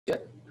Share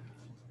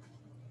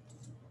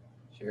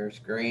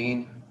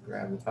screen,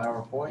 grab the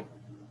PowerPoint.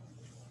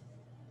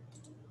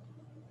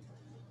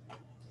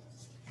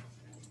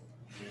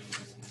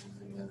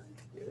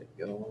 Get it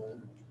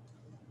going.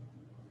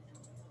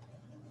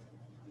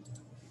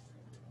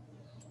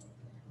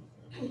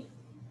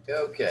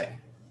 Okay.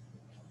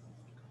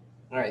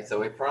 All right, so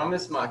we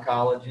promised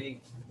mycology.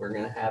 We're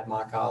going to have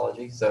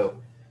mycology. So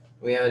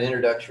we have an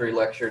introductory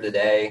lecture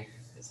today.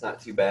 It's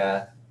not too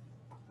bad.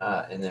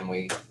 And then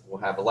we will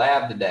have a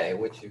lab today,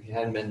 which if you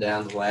hadn't been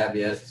down to the lab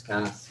yet, it's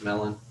kind of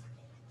smelling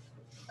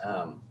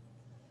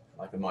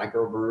like a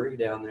microbrewery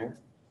down there.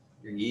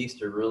 Your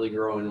yeast are really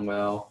growing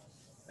well.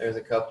 There's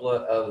a couple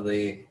of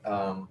the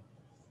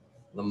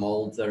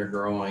molds that are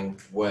growing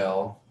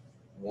well.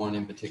 One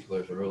in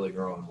particular is really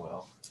growing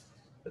well.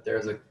 But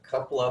there's a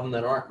couple of them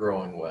that aren't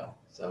growing well.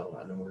 So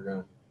I know we're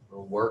going to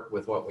work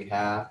with what we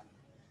have.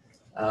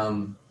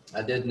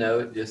 I did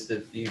note, just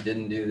if you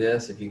didn't do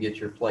this, if you get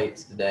your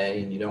plates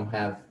today and you don't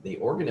have the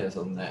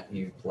organism that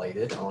you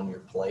plated on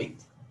your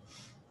plate,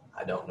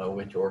 I don't know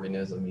which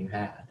organism you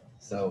had.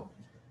 So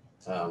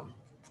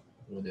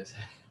we'll just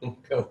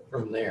go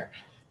from there.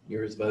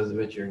 You're supposed to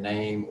put your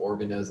name,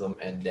 organism,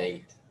 and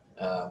date.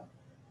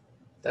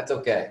 That's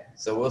okay.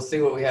 So we'll see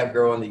what we have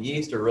growing. The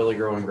yeast are really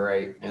growing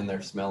great, and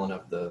they're smelling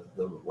up the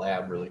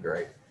lab really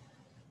great.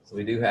 So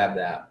we do have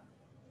that.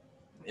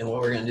 And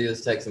what we're going to do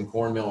is take some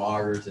cornmeal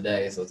agar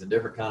today. So it's a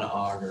different kind of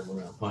agar.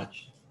 We're going to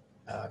punch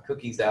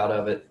cookies out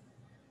of it.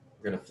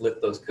 We're going to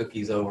flip those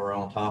cookies over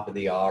on top of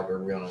the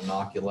agar. We're going to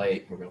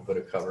inoculate. We're going to put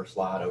a cover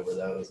slide over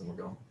those, and we're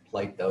going to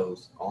plate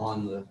those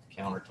on the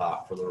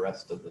countertop for the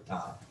rest of the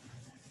time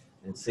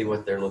and see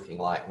what they're looking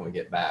like when we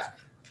get back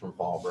from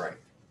fall break.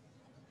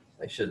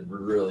 They should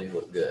really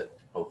look good,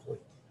 hopefully.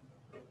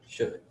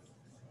 Should.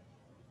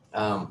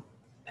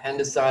 Hadn't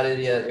decided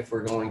yet if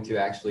we're going to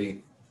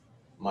actually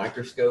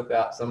microscope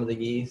out some of the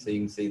yeast so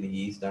you can see the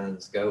yeast under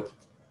the scope.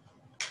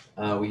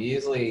 We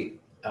usually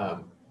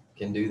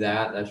can do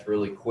that. That's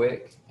really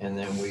quick. And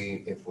then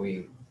if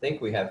we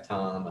think we have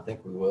time, I think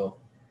we will,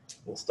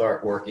 we'll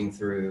start working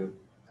through.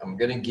 I'm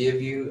going to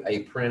give you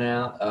a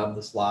printout of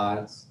the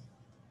slides.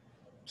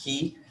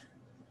 Key,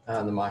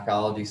 the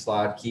mycology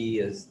slide key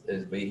is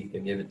we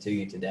can give it to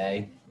you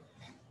today.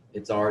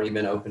 It's already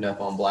been opened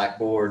up on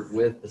Blackboard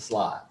with the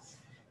slides.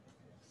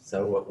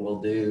 So what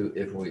we'll do,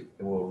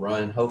 we'll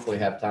run, hopefully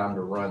have time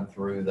to run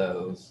through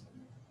those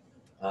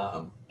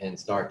and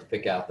start to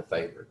pick out the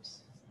favorites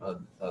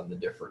of the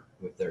different.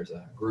 If there's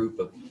a group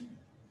of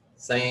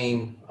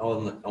same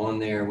on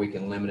there, we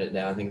can limit it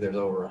down. I think there's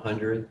over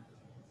 100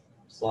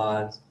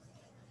 slides,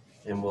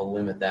 and we'll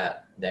limit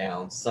that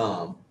down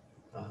some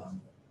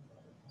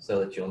so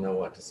that you'll know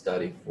what to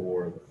study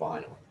for the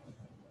final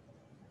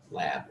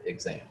lab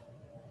exam.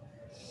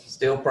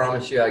 Still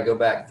promise you I go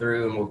back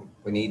through and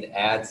we need to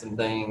add some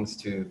things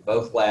to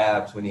both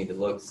labs. We need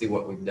to see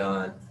what we've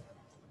done.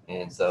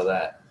 And so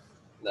that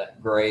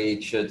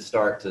grade should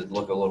start to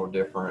look a little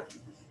different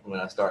when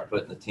I start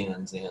putting the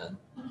 10s in.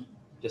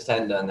 Just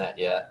hadn't done that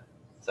yet.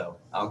 So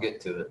I'll get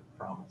to it,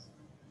 promise.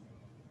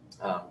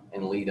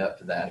 And lead up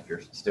to that if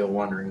you're still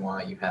wondering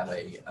why you have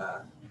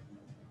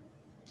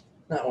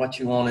not what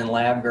you want in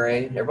lab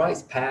grade.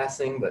 Everybody's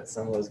passing, but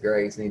some of those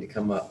grades need to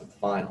come up with the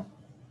final.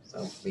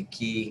 So it'll be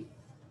key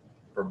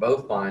for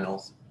both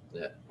finals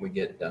that we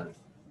get it done.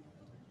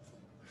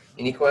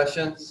 Any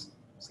questions?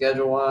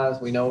 Schedule-wise,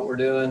 we know what we're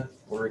doing.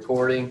 We're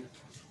recording,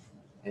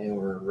 and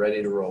we're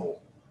ready to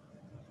roll.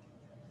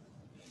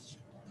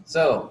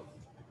 So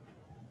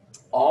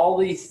all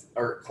these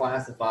are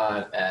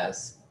classified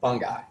as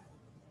fungi.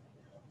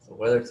 So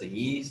whether it's a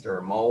yeast or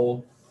a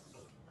mold,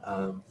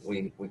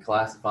 we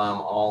classify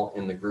them all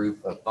in the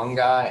group of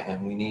fungi,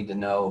 and we need to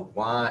know,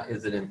 why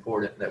is it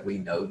important that we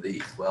know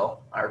these?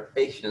 Well, our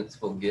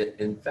patients will get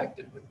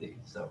infected with these,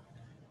 so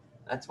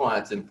that's why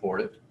it's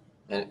important,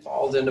 and it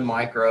falls into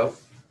micro.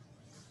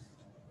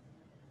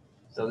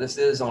 So this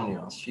is on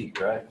your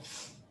sheet, right?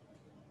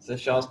 Is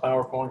this y'all's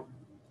PowerPoint?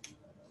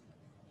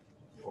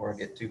 Before I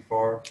get too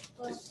far?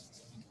 Well,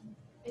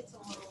 it's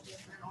a little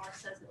different. Ours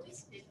says at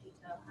least 50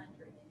 to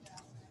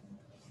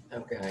 100,000.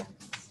 Okay.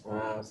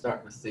 I'm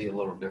starting to see a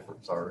little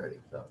difference already.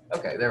 So,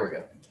 okay, there we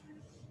go.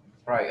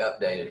 Probably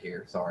updated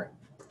here, sorry.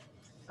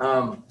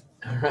 Around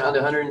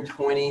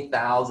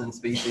 120,000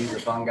 species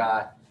of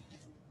fungi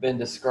been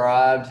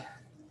described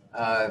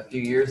a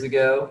few years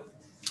ago,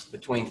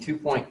 between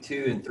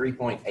 2.2 and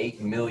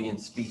 3.8 million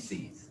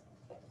species.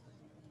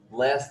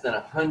 Less than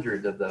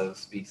 100 of those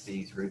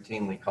species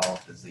routinely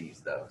cause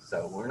disease, though.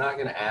 So we're not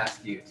going to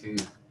ask you to,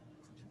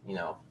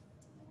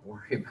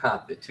 worry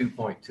about the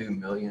 2.2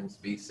 million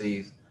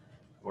species.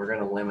 We're going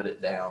to limit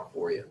it down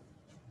for you.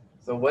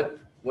 So what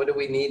do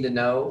we need to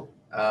know?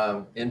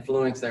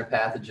 Influence their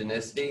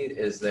pathogenicity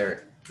is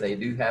they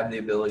do have the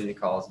ability to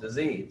cause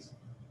disease.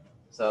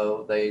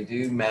 So they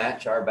do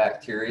match our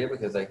bacteria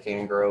because they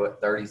can grow at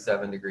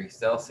 37 degrees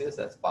Celsius,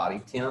 that's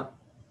body temp,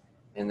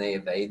 and they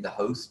evade the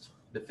host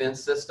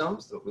defense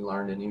systems that we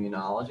learned in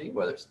immunology,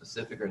 whether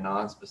specific or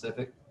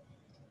non-specific.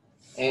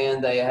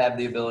 And they have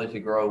the ability to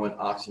grow when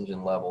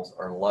oxygen levels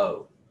are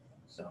low.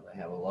 So they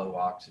have a low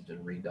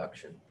oxygen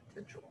reduction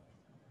potential.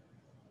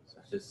 So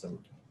it's just some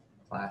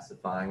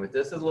classifying. But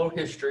this is a little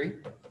history.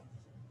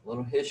 A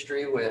little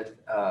history with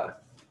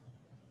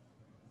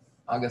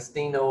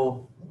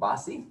Agostino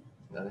Bassi.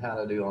 How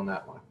to do on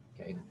that one?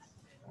 Okay.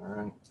 All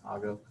right, I'll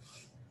go.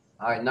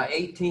 All right, now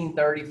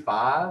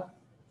 1835.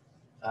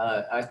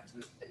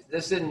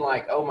 This isn't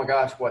like, oh my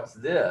gosh, what's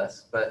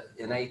this? But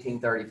in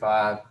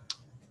 1835,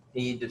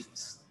 he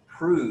just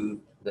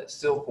proved that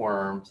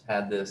silkworms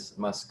had this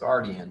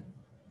Muscardian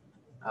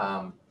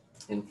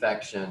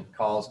infection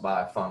caused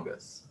by a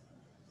fungus,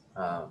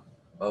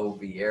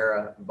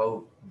 Boviria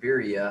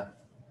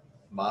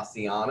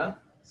bassiana.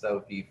 So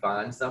if you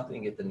find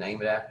something, you get to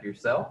name it after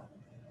yourself.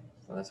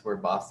 So that's where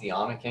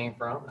bassiana came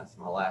from. That's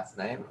my last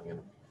name. I'm going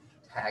to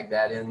tag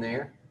that in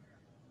there.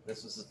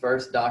 This was the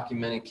first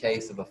documented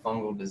case of a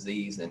fungal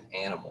disease in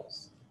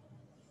animals.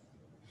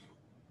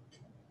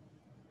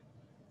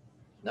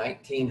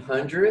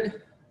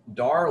 1900,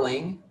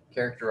 Darling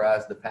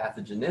characterized the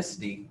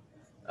pathogenicity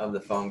of the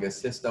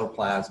fungus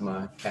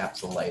Histoplasma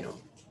capsulatum.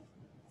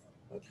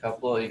 A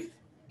couple of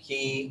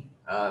key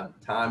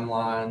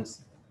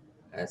timelines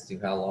as to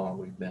how long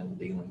we've been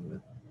dealing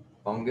with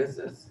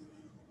funguses.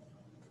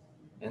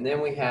 And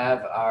then we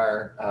have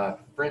our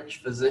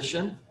French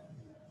physician,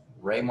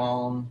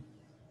 Raymond.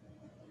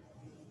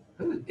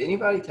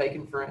 Anybody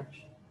taking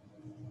French?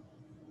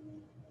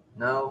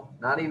 No,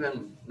 not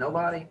even,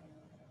 nobody?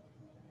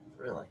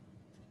 Really?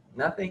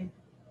 Nothing?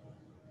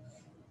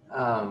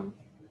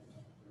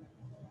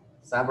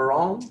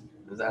 Savaron,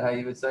 is that how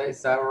you would say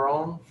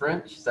Savaron?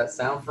 French? Does that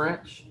sound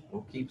French?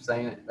 We'll keep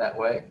saying it that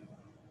way.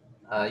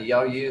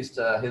 Y'all used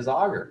his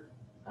auger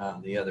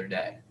the other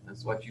day.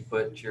 That's what you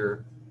put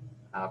your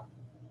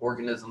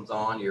organisms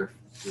on, your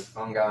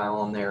fungi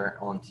on there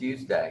on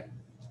Tuesday.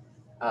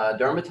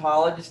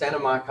 Dermatologist and a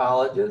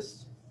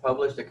mycologist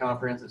published a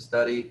comprehensive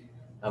study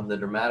of the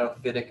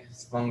dermatophytic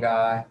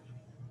fungi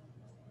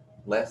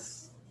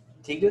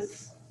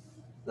Lestigus.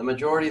 The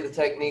majority of the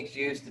techniques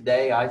used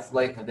today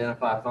isolate and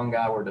identify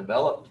fungi were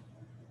developed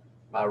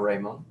by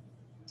Raymond.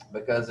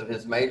 Because of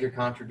his major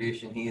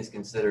contribution, he is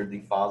considered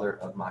the father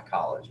of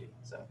mycology.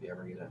 So if you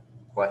ever get a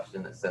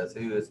question that says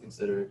who is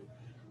considered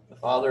the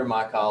father of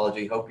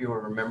mycology, hope you will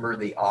remember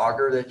the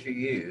auger that you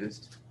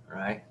used,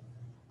 right?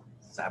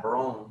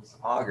 Savaron's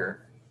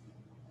auger,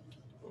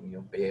 and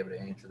you'll be able to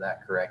answer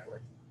that correctly.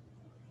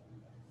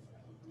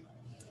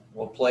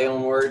 We'll play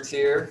on words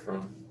here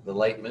from the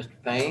late Mr.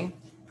 Payne.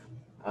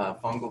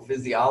 Fungal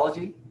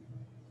physiology.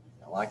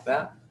 I like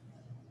that.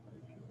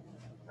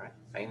 All right,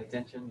 paying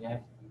attention, yeah.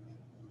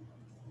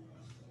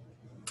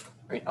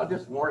 Are y'all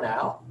just worn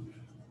out?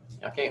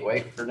 I can't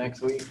wait for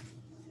next week.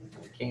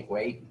 I can't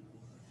wait.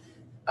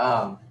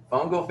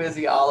 Fungal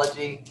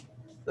physiology.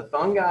 The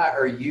fungi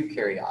are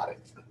eukaryotic.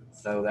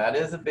 So that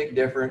is a big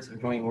difference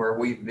between where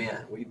we've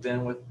been. We've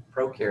been with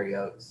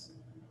prokaryotes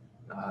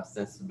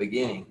since the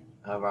beginning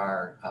of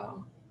our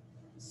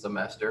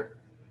semester.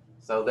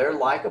 So they're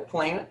like a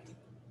plant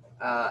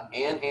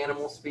and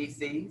animal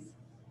species.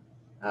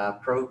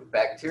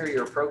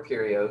 Bacteria are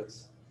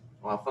prokaryotes,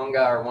 while fungi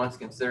are once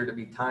considered to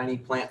be tiny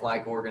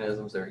plant-like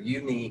organisms. They're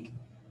unique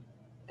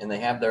and they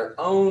have their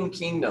own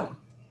kingdom.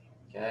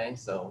 Okay,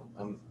 so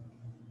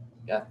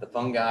got the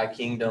fungi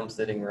kingdom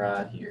sitting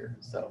right here.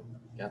 So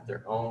got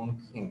their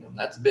own kingdom.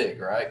 That's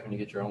big, right? When you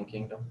get your own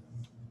kingdom.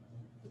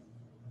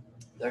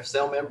 Their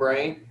cell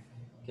membrane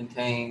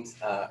contains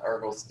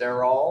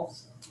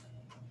ergosterols.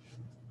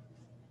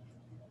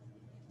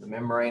 The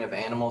membrane of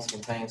animals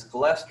contains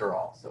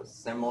cholesterol, so it's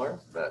similar,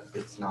 but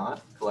it's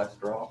not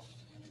cholesterol.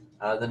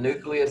 The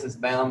nucleus is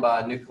bound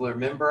by a nuclear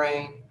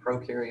membrane.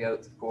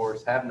 Prokaryotes, of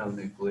course, have no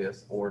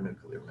nucleus or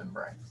nuclear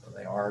membrane, so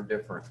they are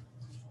different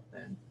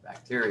than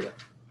bacteria.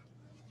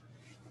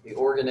 The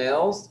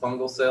organelles,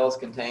 fungal cells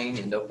contain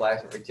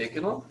endoplasmic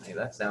reticulum. Hey,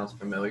 that sounds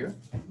familiar.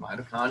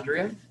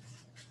 Mitochondria.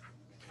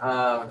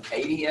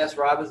 80S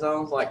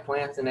ribosomes like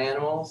plants and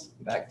animals.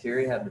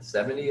 Bacteria have the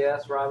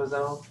 70S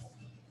ribosome.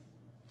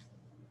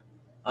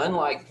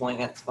 Unlike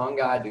plants,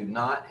 fungi do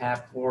not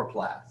have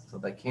chloroplasts, so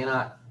they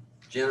cannot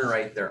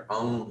generate their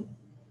own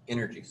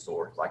energy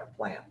source like a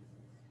plant.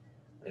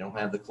 They don't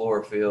have the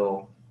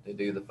chlorophyll to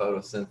do the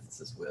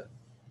photosynthesis with.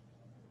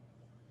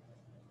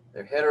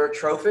 They're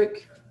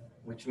heterotrophic,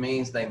 which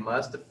means they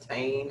must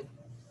obtain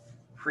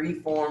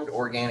preformed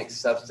organic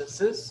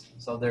substances,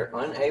 so they're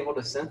unable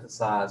to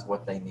synthesize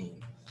what they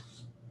need.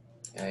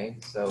 Okay,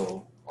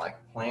 so like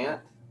a plant,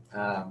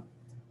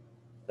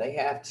 they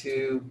have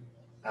to,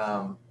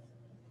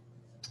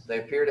 they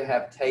appear to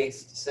have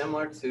taste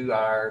similar to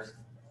ours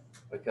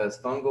because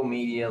fungal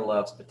media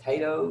loves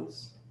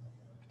potatoes,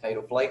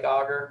 potato flake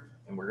agar,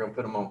 and we're going to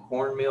put them on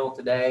cornmeal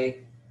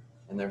today.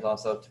 And there's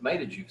also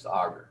tomato juice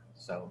agar.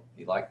 So if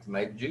you like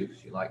tomato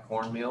juice, you like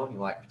cornmeal, you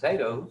like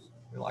potatoes,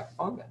 you like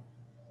fungi.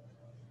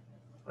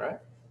 Right?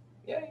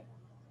 Yay.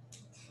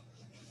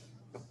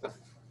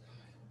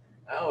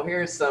 Oh,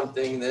 here's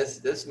something.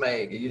 This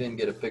may, you didn't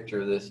get a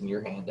picture of this in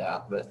your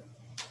handout, but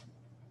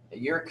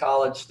You're a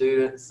college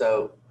student,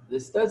 so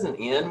this doesn't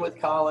end with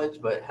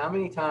college, but how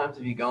many times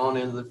have you gone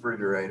into the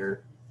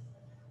refrigerator,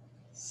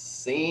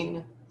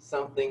 seen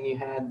something you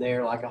had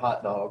there like a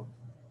hot dog,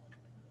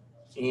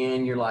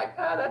 and you're like,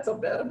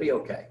 that'll be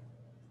okay.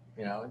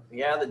 You know,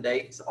 yeah, the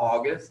date's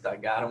August. I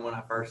got them when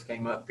I first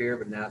came up here,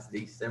 but now it's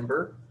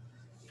December,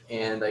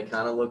 and they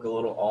kind of look a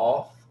little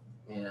off.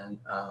 And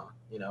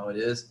you know, it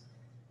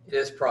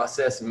is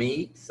processed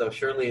meat, so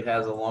surely it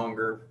has a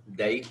longer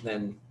date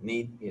than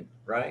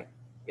right?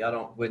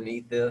 Y'all wouldn't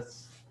eat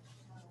this.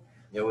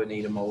 You wouldn't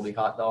eat a moldy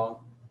hot dog.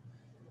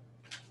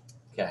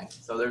 Okay,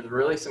 so there's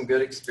really some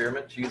good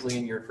experiments usually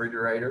in your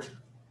refrigerator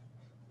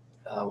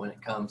when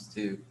it comes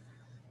to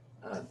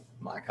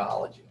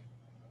mycology.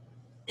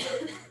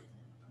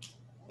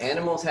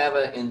 Animals have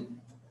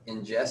an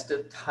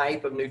ingestive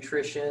type of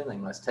nutrition. They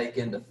must take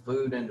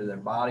food into their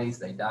bodies.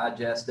 They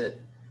digest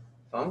it.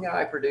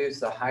 Fungi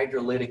produce a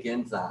hydrolytic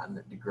enzyme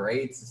that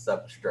degrades the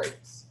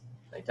substrates.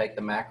 They take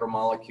the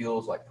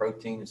macromolecules like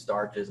protein and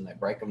starches and they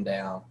break them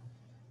down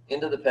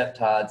into the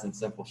peptides and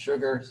simple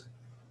sugars,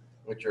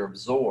 which are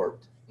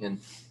absorbed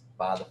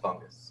by the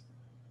fungus.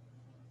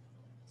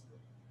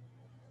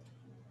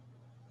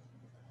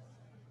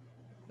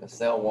 The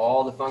cell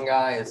wall of the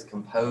fungi is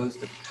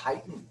composed of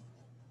chitin.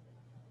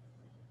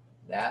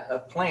 That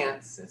of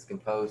plants is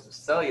composed of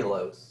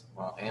cellulose,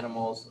 while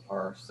animals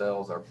or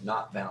cells are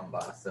not bound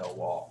by a cell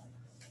wall.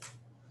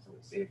 So we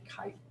see a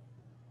chitin.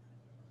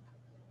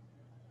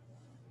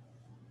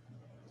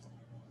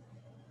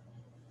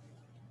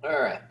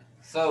 All right,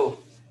 so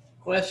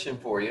question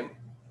for you.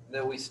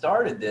 That we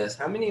started this,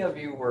 how many of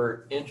you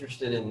were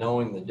interested in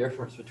knowing the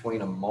difference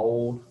between a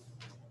mold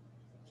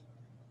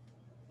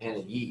and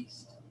a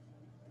yeast?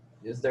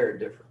 Is there a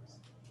difference?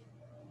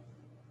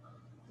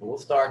 We'll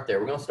start there.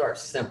 We're going to start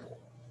simple.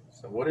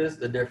 So what is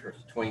the difference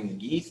between the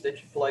yeast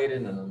that you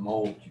plated and the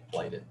mold you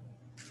plated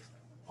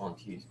on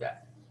Tuesday?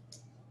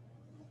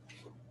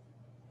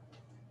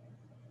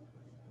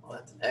 Well,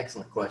 that's an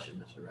excellent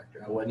question, Mr.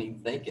 Rector. I wasn't even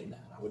thinking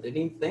that. I didn't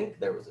even think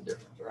there was a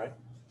difference, right?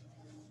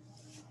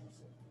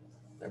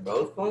 They're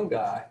both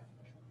fungi.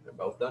 They're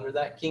both under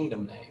that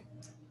kingdom name.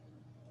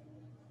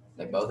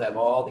 They both have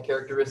all the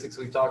characteristics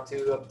we've talked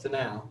to up to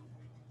now.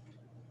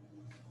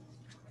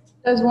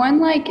 Does one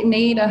like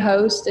need a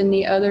host and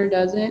the other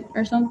doesn't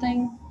or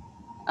something?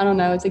 I don't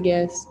know, it's a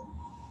guess.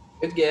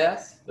 Good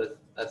guess, but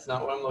that's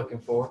not what I'm looking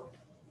for.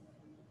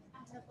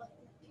 I have like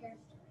a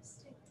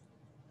characteristic.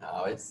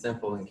 No, it's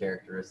simple in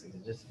characteristics.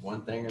 It's just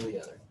one thing or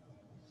the other.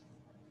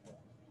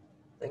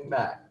 Think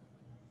back.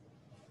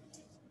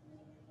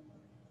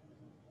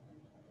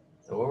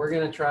 So what we're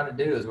going to try to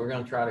do is we're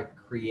going to try to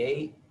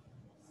create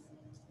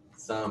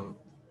some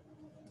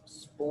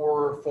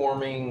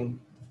spore-forming,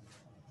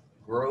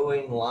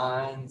 growing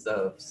lines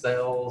of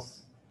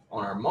cells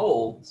on our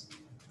molds,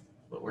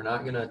 but we're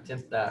not going to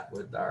attempt that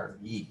with our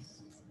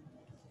yeast.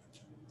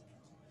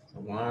 So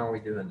why are we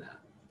doing that?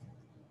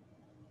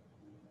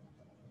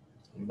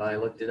 Anybody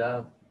looked it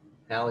up?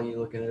 Hallie, you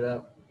looking it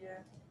up? Yeah.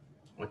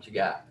 What you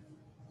got?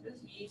 This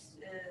yeast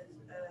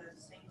is a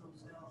single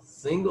cell.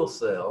 Single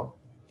cell,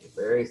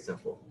 very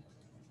simple.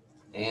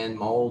 And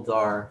molds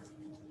are?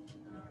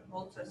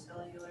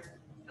 Multicellular.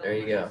 There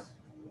you go.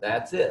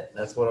 That's it.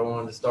 That's what I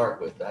wanted to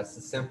start with. That's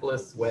the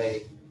simplest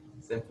way,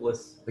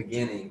 simplest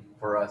beginning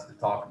for us to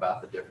talk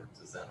about the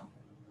differences in them.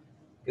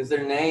 Because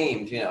they're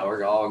named, you know,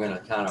 are all going to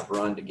kind of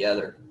run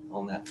together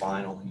on that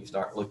final when you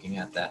start looking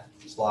at that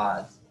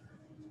slides.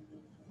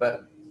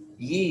 But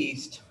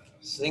yeast,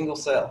 single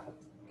cell,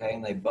 okay,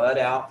 and they bud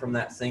out from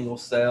that single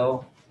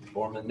cell and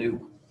form a new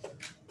one.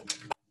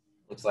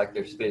 Looks like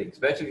they're spitting,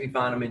 especially if you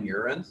find them in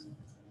urines,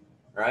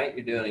 right?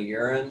 You're doing a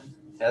urine.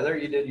 Heather,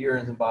 you did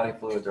urines and body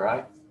fluids,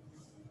 right?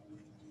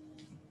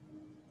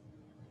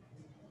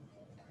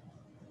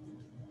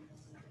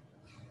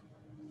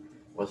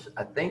 Well,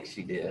 I think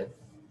she did.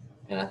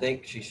 And I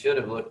think she should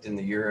have looked in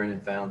the urine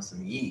and found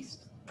some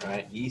yeast,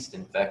 right? Yeast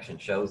infection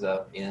shows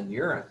up in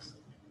urines.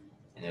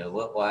 And it'll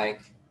look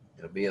like,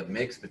 it'll be a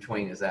mix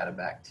between, is that a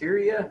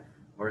bacteria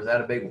or is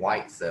that a big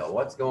white cell?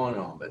 What's going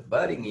on? But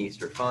budding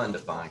yeast are fun to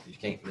find because you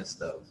can't miss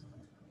those.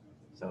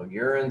 So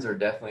urines are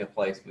definitely a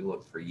place we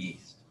look for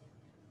yeast,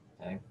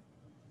 okay?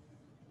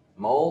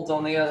 Molds,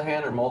 on the other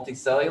hand, are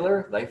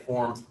multicellular. They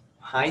form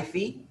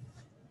hyphae,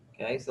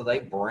 okay? So they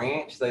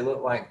branch. They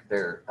look like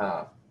they're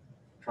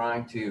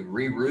trying to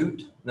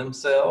reroot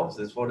themselves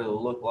is what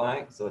it'll look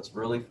like. So it's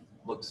really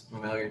looks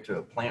familiar to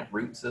a plant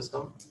root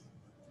system.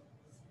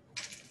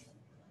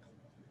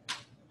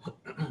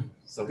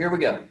 So here we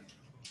go.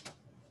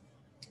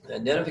 The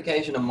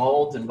identification of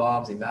molds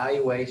involves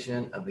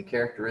evaluation of the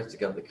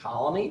characteristic of the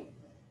colony.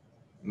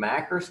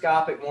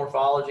 Macroscopic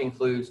morphology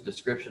includes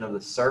description of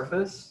the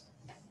surface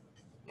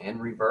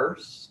and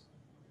reverse.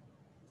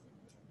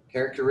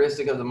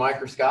 Characteristic of the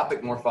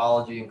microscopic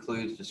morphology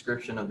includes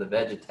description of the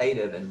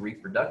vegetative and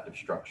reproductive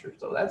structure.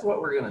 So that's what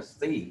we're going to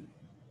see.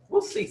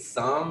 We'll see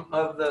some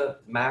of the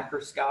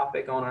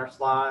macroscopic on our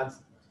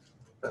slides,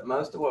 but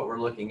most of what we're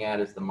looking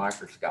at is the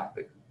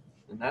microscopic,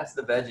 and that's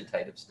the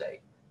vegetative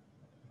state.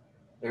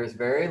 There's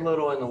very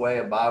little in the way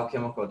of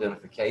biochemical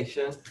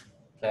identification,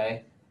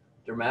 okay?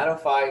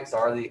 Dermatophytes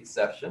are the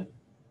exception,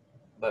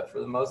 but for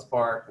the most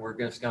part, we're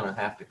just gonna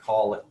have to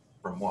call it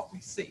from what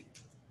we see.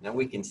 Now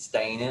we can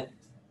stain it,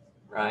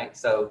 right?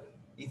 So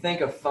you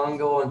think of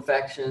fungal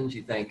infections,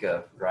 you think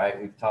of, right?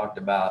 We've talked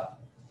about,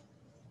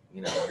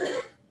 you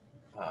know,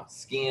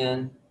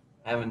 skin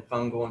having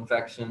fungal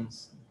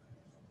infections,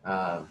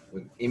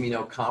 with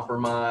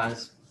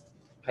immunocompromised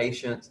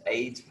patients,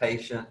 AIDS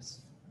patients.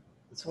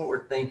 That's what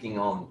we're thinking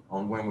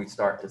on when we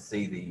start to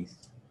see these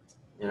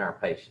in our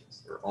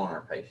patients or on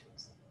our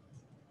patients.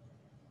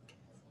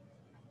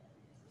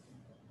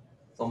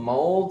 So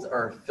molds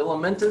are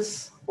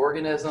filamentous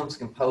organisms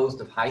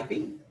composed of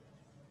hyphae.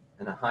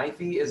 And a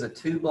hyphae is a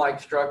tube-like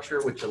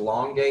structure which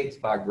elongates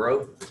by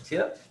growth at the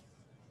tip,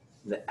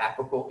 the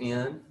apical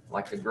end,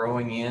 like the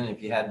growing end.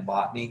 If you had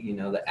botany, you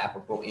know the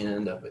apical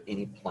end of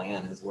any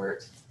plant is where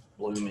it's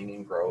blooming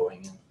and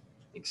growing and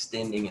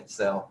extending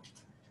itself.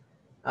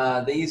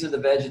 These are the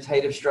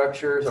vegetative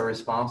structures are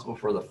responsible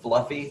for the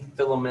fluffy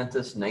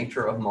filamentous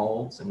nature of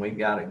molds, and we've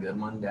got a good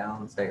one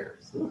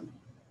downstairs.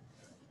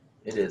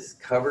 It has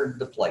covered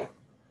the plate.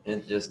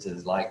 It just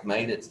has like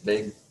made its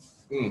big,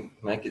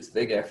 make its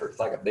big effort. It's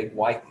like a big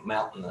white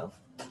mountain of,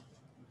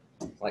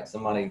 like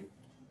somebody,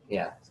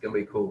 yeah, it's gonna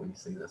be cool when you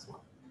see this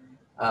one.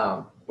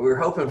 We were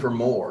hoping for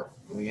more.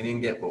 We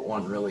didn't get but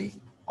one really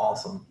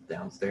awesome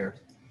downstairs.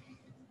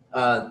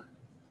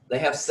 They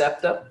have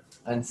septa,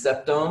 and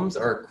septomes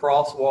are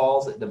cross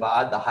walls that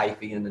divide the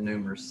hyphae into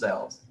numerous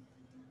cells.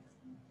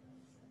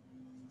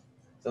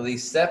 So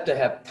these septa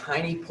have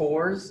tiny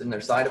pores in their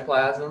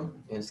cytoplasm,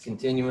 and it's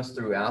continuous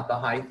throughout the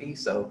hyphae,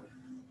 so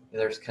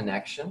there's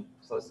connection.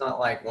 So it's not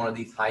like one of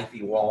these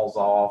hyphae walls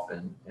off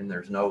and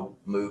there's no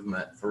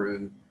movement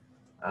through.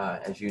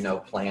 As you know,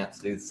 plants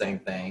do the same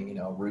thing, you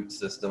know, root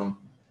system,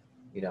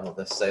 you know,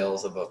 the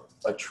cells of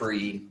a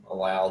tree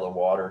allow the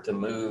water to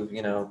move,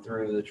 you know,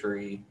 through the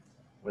tree,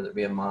 whether it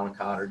be a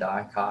monocot or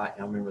dicot.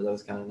 I remember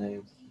those kind of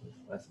names.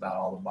 That's about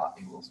all the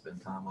botany we'll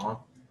spend time on.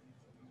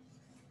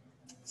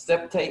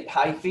 Septate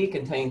hyphae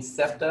contains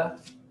septa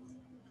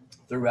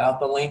throughout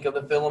the length of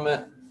the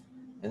filament.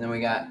 And then we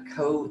got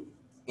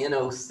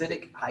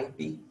co-inocytic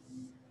hyphae,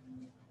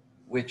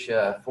 which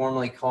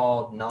formerly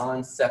called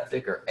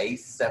non-septic or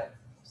aseptate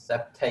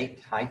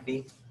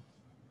hyphae.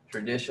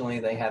 Traditionally,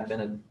 they have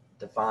been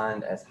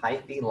defined as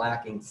hyphae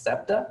lacking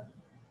septa,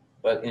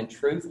 but in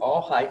truth,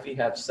 all hyphae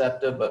have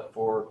septa, but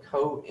for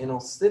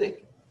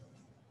co-inocytic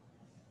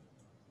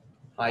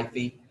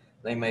hyphae,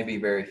 they may be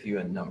very few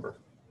in number.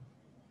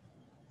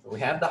 So we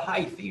have the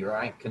hyphae,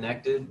 right,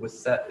 connected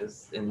with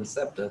in the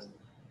septa.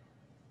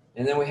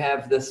 And then we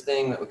have this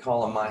thing that we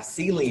call a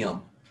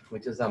mycelium,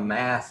 which is a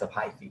mass of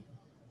hyphae.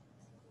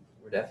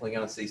 We're definitely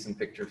going to see some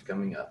pictures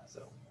coming up.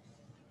 So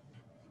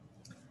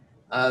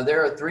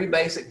there are three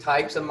basic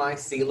types of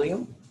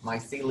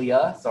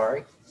mycelia,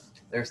 sorry.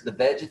 There's the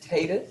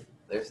vegetative,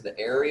 there's the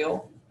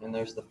aerial, and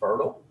there's the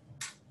fertile.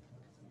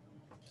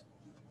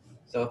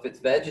 So if it's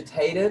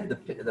vegetative, the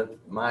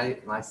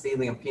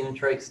mycelium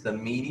penetrates the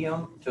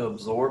medium to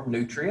absorb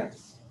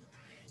nutrients.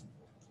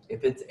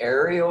 If it's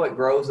aerial, it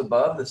grows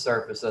above the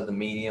surface of the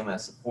medium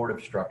as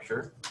supportive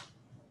structure.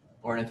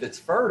 Or if it's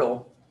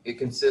fertile, it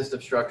consists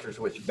of structures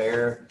which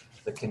bear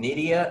the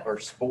conidia or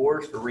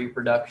spores for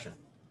reproduction.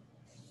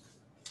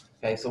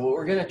 Okay, so what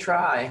we're going to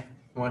try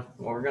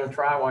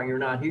while you're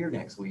not here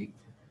next week,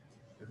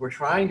 is we're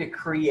trying to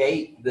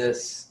create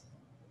this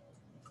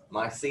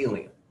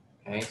mycelium.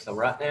 Okay, so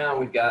right now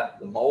we've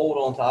got the mold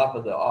on top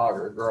of the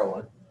agar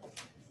growing,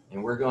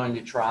 and we're going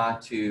to try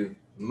to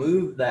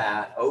move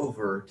that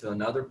over to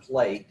another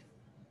plate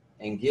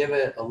and give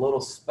it a little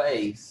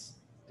space,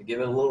 to give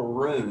it a little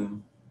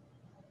room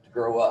to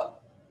grow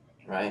up,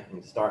 right?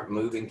 And start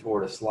moving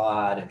toward a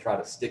slide and try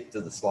to stick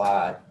to the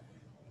slide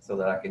so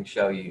that I can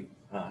show you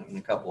in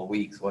a couple of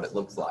weeks what it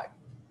looks like.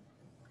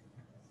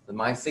 The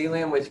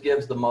mycelium, which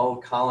gives the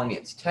mold colony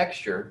its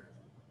texture,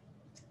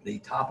 the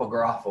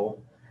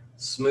topographical,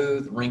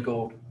 smooth,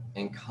 wrinkled,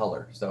 and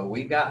color. So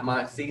we got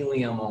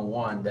mycelium on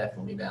one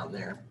definitely down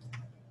there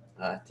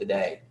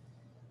today.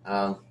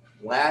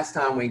 Last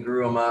time we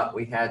grew them up,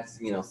 we had,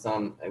 you know,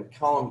 some, we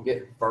call them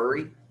get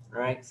furry,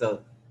 right?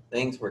 So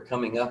things were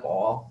coming up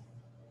off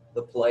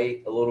the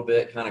plate a little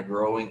bit, kind of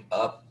growing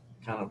up,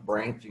 kind of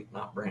branching,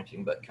 not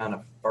branching, but kind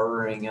of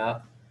furring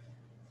up.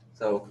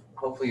 So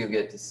hopefully you'll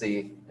get to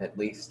see at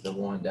least the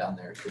one down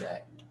there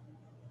today.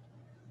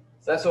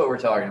 So that's what we're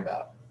talking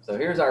about. So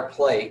here's our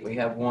plate. We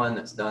have one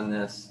that's done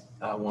this,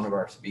 one of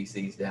our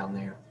species down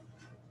there,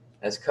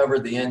 has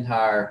covered the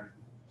entire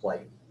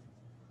plate.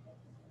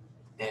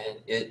 And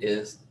it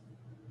is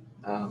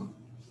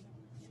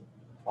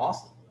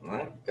awesome,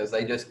 right? Because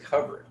they just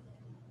cover it.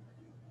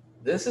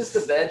 This is the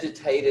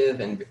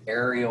vegetative and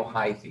aerial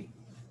hyphae.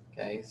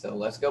 Okay, so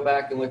let's go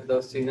back and look at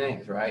those two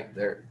names, right?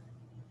 They're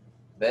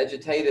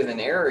vegetative and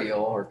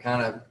aerial are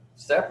kind of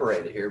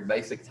separated here,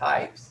 basic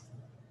types.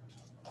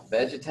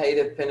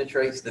 Vegetative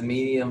penetrates the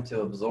medium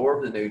to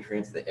absorb the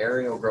nutrients. The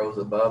aerial grows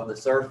above the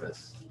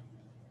surface.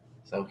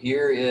 So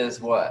here is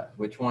what?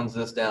 Which one's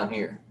this down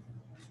here?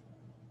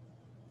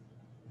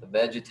 The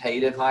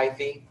vegetative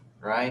hyphae,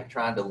 right?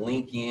 Trying to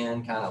link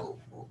in kind of.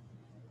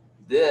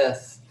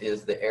 This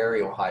is the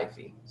aerial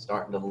hyphae,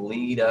 starting to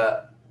lead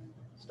up,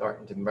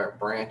 starting to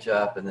branch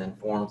up, and then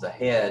forms a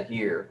head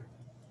here.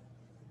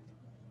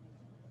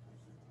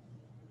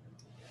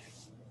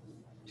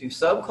 To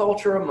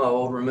subculture a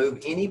mold, remove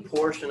any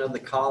portion of the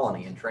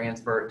colony and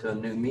transfer it to a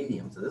new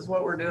medium. So this is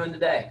what we're doing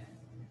today.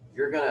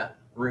 You're going to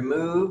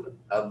remove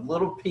a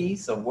little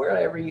piece of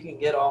wherever you can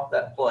get off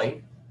that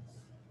plate,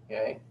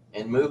 okay,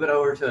 and move it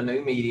over to a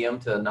new medium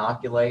to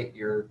inoculate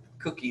your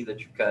cookie that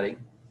you're cutting.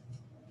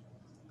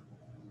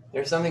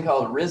 There's something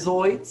called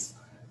rhizoids.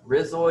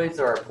 Rhizoids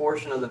are a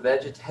portion of the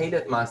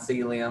vegetative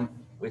mycelium,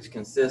 which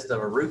consists of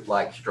a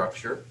root-like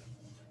structure.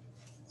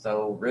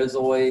 So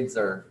rhizoids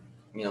are,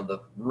 you know, the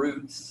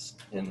roots,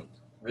 and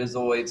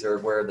rhizoids are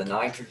where the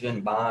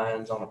nitrogen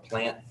binds on a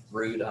plant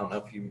root. I don't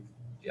know if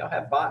y'all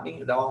have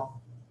botany at all?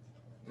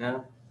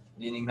 No?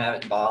 You didn't even have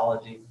it in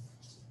biology?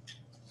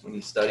 When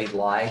you studied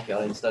life,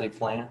 y'all didn't study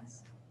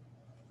plants?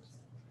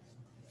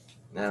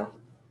 No?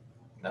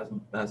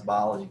 That's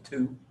biology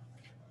too.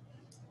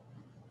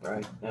 All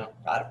right, no,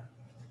 got it.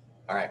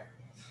 All right.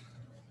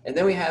 And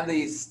then we have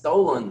these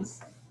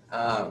stolons,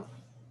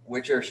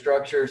 which are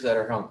structures that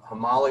are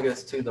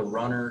homologous to the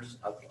runners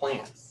of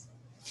plants.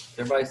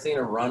 Everybody seen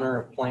a runner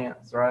of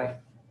plants, right?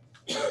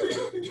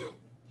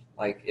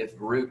 Like if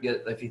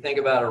you think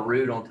about a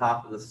root on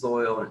top of the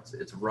soil and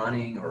it's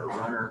running, or a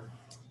runner.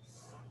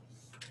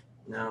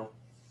 No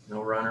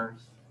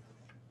runners.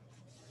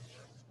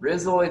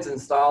 Rhizoids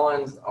and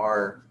stolons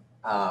are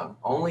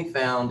only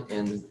found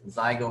in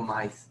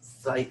zygomycetes,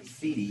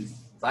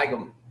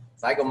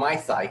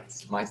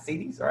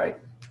 mycetes, right?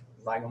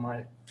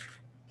 Zygomycetes.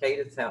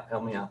 Cadence,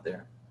 help me out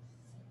there.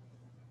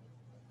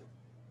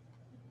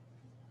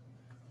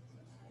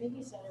 I think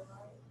you said it right.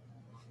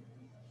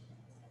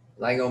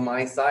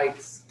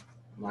 Zygomycetes,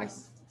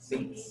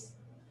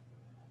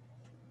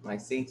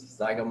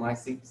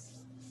 zygomycetes,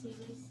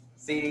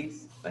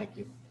 seeds. Thank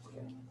you.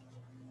 Okay.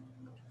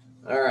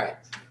 All right.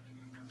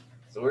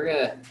 So we're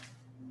gonna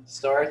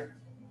start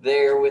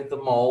there with the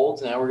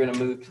molds. Now we're gonna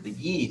move to the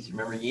yeast.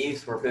 Remember,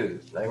 yeast were who?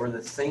 They were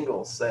the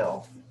single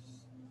cell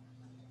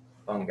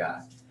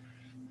fungi.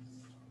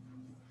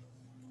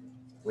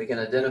 We can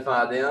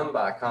identify them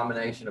by a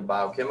combination of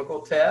biochemical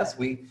tests.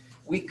 We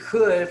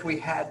could, if we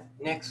had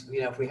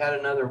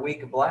another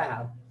week of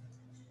lab,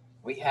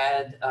 we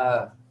had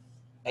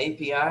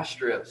API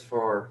strips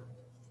for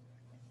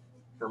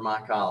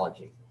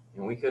mycology,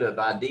 and we could have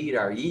ID'd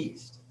our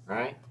yeast,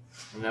 right?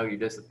 I know you're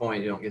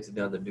disappointed you don't get to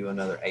do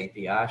another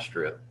API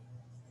strip.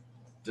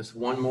 Just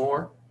one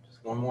more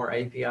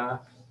API.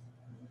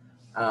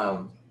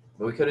 But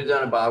we could have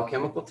done a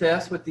biochemical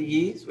test with the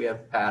yeast. We have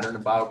a pattern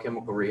of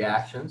biochemical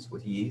reactions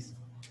with yeast.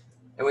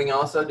 And we can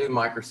also do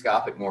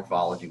microscopic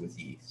morphology with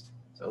yeast.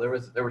 So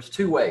there was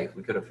two ways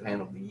we could have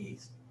handled the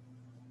yeast.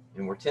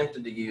 And we're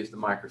tempted to use the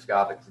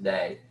microscopic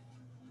today.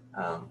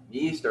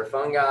 Yeast are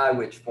fungi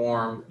which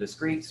form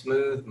discrete,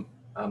 smooth,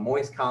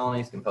 moist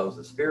colonies composed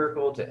of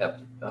spherical to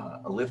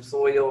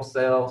ellipsoidal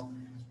cells.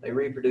 They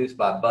reproduce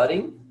by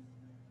budding,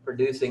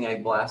 producing a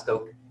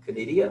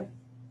blastoconidia.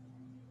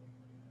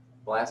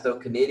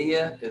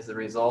 Blastoconidia is the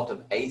result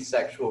of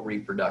asexual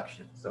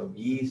reproduction. So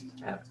yeast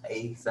have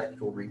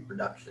asexual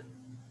reproduction.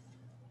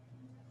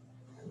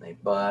 And they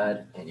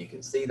bud, and you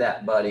can see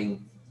that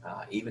budding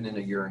even in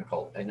a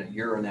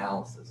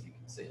urinalysis, you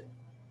can see it.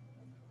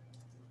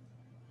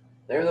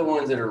 They're the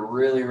ones that are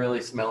really,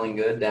 really smelling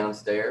good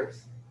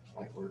downstairs,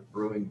 like we're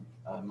brewing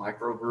a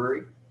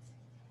microbrewery,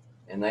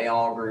 and they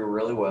all grew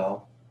really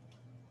well.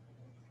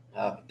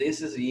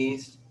 This is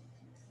yeast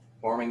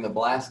forming the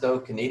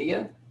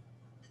blastoconidia.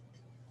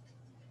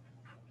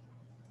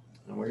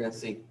 And we're going to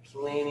see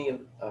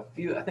a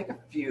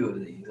few of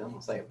these. I'm going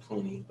to say a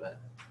plenty, but.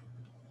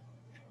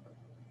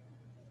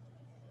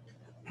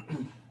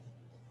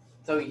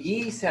 So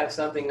yeast have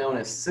something known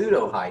as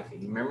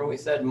pseudohyphae. Remember we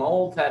said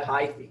molds had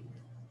hyphae.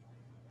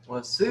 Well,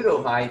 a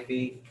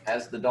pseudohyphae,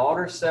 as the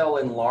daughter cell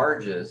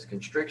enlarges,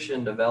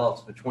 constriction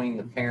develops between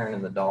the parent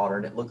and the daughter,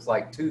 and it looks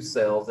like two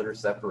cells that are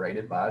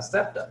separated by a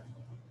septa,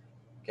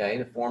 okay,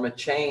 to form a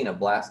chain of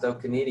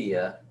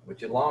blastoconidia,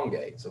 which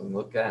elongates. So we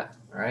look at,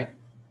 all right?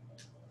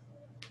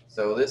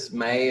 So this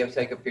may have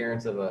taken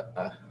appearance of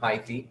a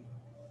hyphae.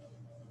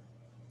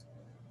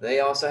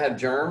 They also have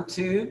germ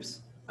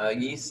tubes. A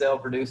yeast cell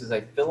produces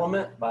a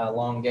filament by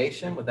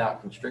elongation without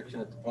constriction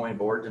at the point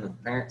of origin of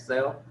the parent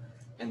cell.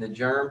 And the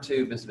germ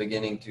tube is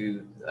beginning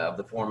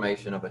the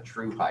formation of a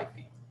true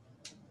hyphae.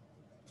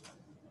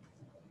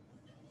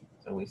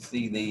 So we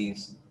see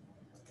these.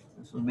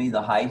 This would be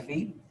the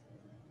hyphae.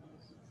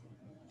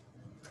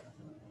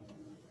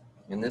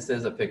 And this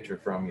is a picture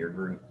from your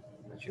group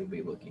that you'll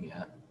be looking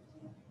at.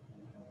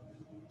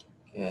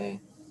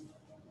 Okay.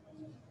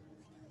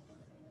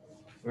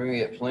 We're going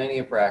to get plenty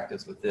of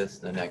practice with this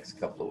in the next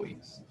couple of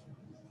weeks.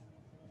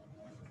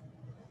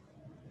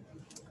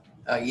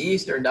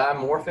 Yeast are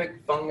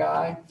dimorphic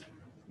fungi,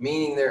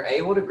 meaning they're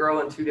able to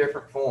grow in two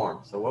different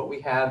forms. So what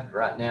we have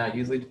right now,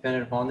 usually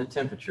dependent upon the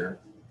temperature,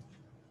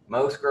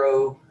 most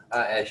grow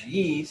as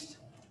yeast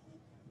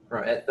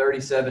at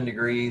 37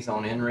 degrees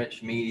on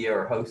enriched media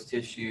or host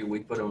tissue. We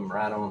put them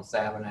right on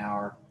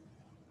Sabinour,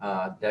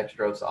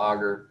 dextrose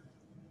agar.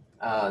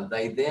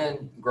 They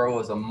then grow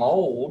as a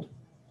mold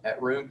at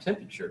room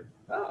temperature.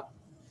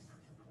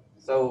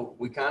 So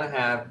we kind of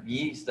have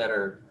yeast that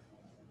are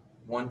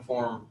one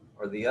form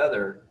or the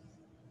other,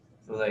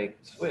 so they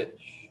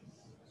switch.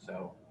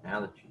 So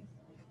now that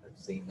you've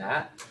seen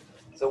that,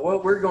 so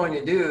what we're going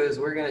to do is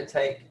we're going to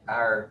take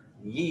our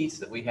yeast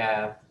that we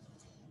have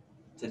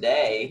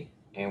today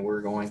and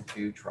we're going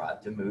to try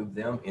to move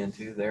them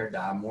into their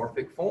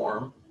dimorphic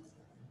form,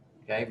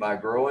 okay, by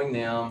growing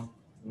them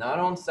not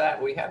on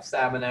we have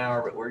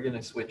Sabinour, but we're going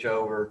to switch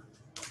over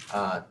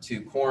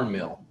to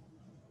cornmeal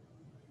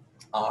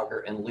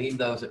agar and leave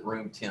those at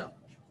room temp.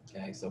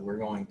 Okay, so we're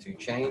going to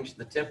change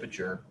the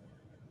temperature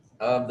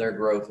of their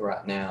growth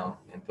right now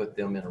and put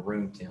them in a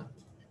room temp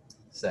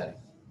setting.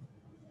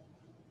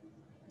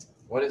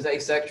 What is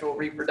asexual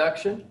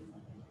reproduction?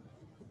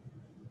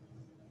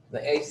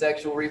 The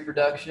asexual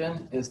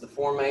reproduction is the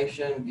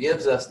formation,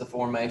 gives us the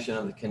formation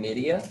of the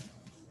conidia.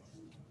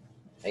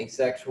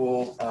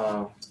 Asexual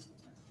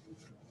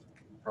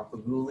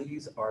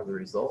propagules are the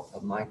result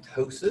of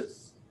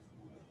mitosis.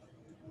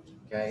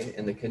 Okay,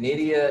 and the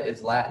conidia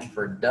is Latin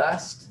for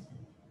dust.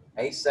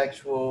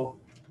 Asexual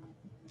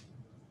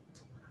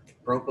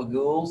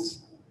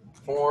propagules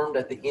formed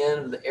at the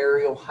end of the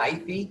aerial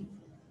hyphae,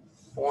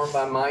 formed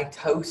by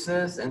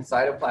mitosis and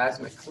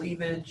cytoplasmic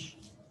cleavage.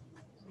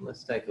 So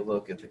let's take a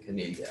look at the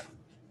conidia.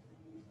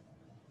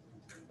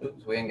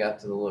 Oops, we ain't got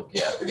to the look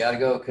yet. We got to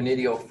go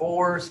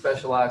conidiophores,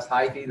 specialized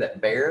hyphae that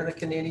bear the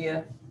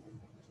conidia,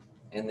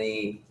 and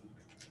the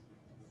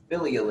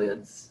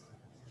phylliolids.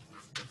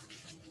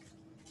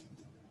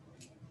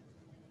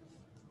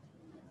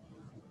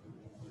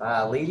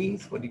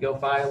 Phyllides, would you go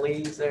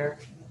phyllides there?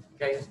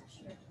 Okay,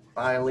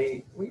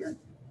 phyllides. Weird.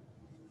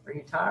 Are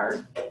you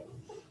tired?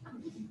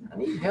 I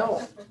need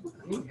help.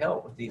 I need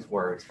help with these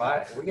words.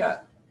 We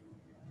got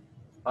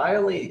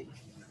phyllides.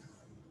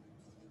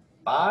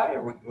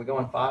 Are we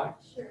going phi?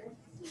 Sure.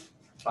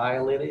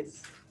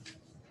 Phyllides.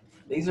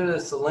 These are the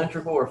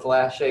cylindrical or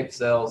flask-shaped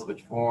cells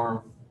which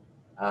form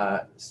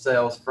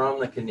cells from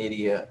the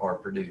conidia are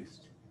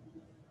produced.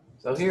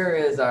 So here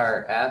is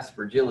our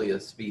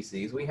Aspergillus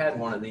species. We had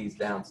one of these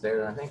downstairs,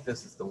 and I think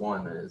this is the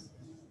one that is,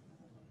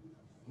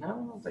 no, I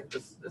don't think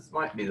this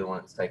might be the one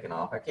that's taken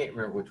off. I can't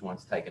remember which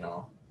one's taken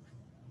off.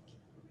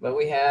 But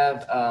we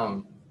have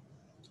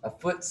a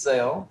foot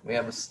cell, we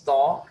have a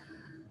stalk,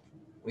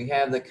 we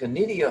have the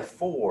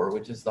conidiophore,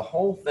 which is the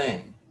whole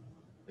thing.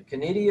 The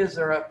conidias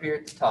are up here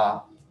at the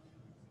top,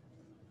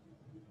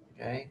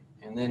 okay?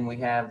 And then we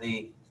have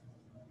the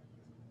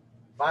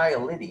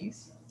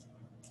phyllides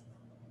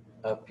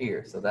up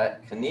here. So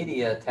that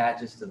conidia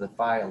attaches to the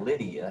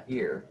phyllidia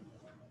here.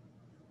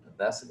 The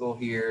vesicle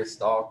here,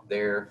 stalk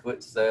there,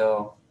 foot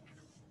cell.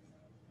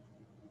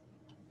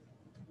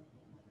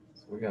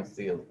 So we're going to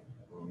see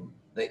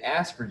the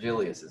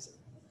Aspergillus is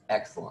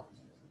excellent.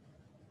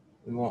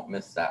 We won't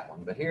miss that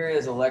one. But here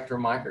is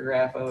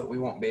electromicrograph of it. We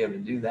won't be able to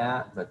do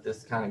that, but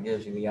this kind of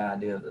gives you the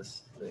idea of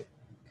this, the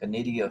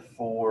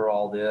conidiophore,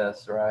 all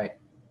this, right?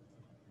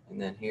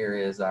 And then here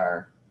is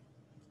our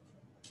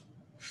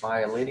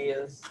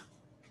phyllidias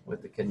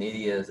with the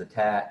conidias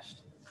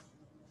attached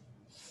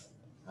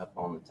up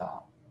on the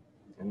top.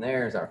 And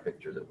there's our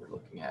picture that we're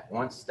looking at.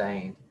 Once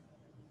stained,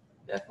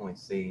 definitely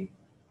see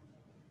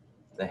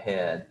the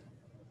head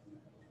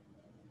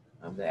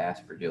of the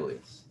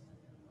Aspergillus.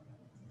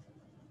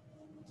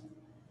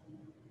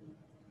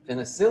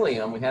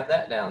 Penicillium, we have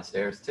that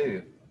downstairs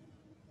too.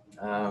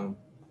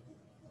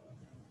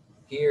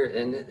 Here,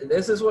 and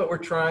this is what we're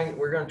going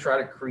to try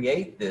to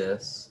create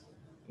this,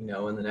 you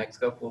know, in the next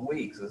couple of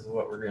weeks. This is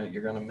what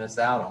you're going to miss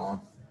out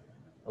on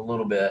a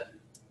little bit.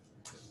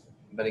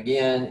 But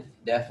again,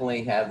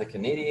 definitely have the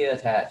conidia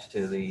attached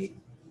to the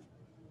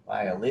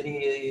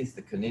phyllides.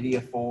 The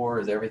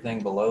conidiophore is everything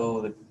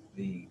below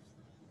the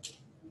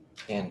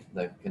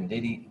conidia.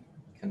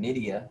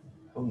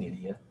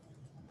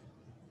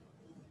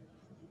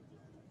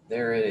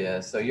 There it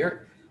is. So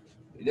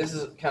this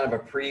is kind of a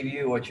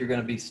preview of what you're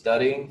going to be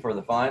studying for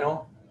the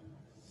final.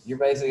 You're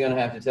basically going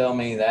to have to tell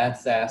me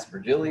that's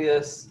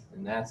Aspergillus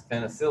and that's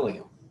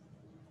Penicillium.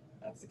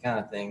 That's the kind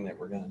of thing that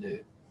we're going to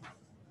do.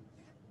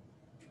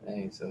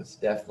 Okay, so it's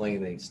definitely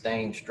the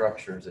stained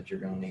structures that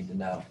you're going to need to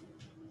know.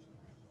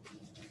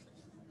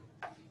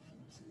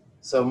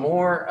 So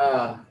more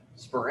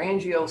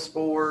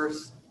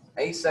sporangiospores,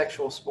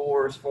 asexual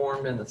spores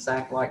formed in the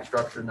sac-like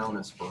structure known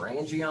as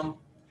sporangium.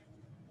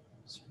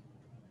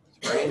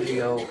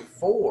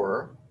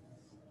 Sporangiophore,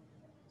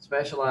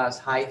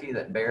 specialized hyphae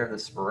that bear the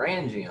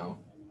sporangium.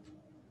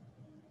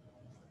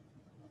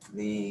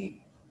 The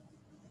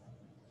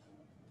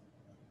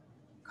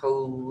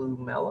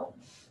columella,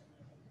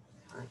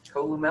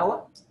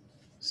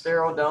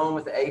 sterile dome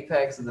with the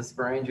apex of the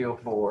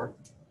sporangiophore.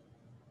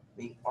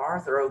 The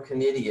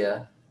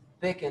arthroconidia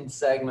thickened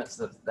segments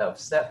of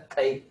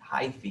septate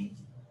hyphae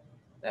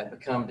that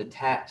become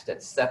detached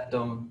at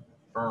septum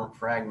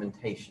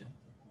fragmentation.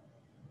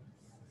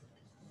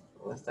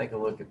 Let's take a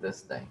look at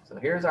this thing. So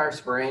here's our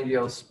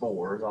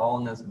sporangiospores, all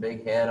in this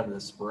big head of the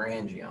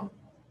sporangium.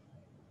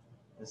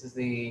 This is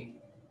the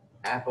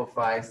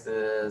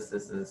apophysis.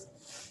 This is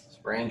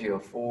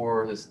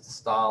sporangiophore. This is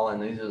the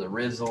stolon. These are the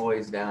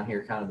rhizoids down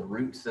here, kind of the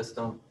root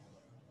system.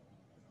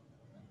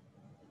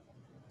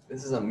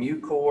 This is a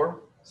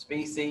mucor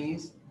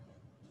species.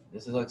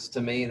 This looks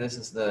to me, this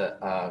is the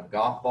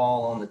golf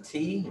ball on the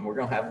tee, and we're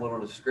going to have little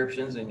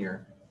descriptions in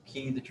your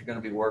key that you're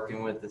going to be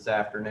working with this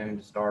afternoon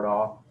to start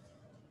off.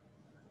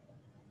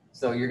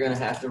 So you're going to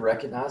have to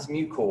recognize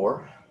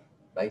mucor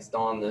based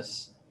on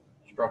this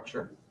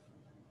structure.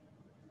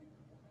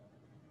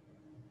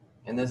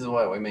 And this is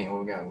what we mean.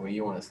 We're going, well,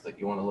 you want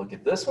to look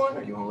at this one,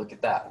 or you want to look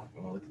at that one?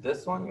 You want to look at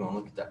this one? You want to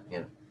look at that? You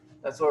know,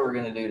 that's what we're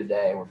going to do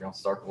today. We're going to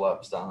circle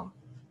up some,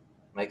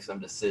 make some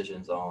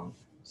decisions on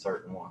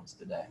certain ones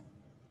today.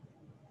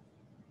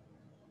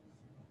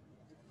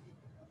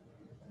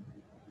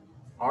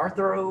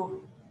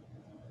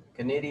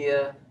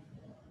 Arthroconidia,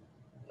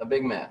 a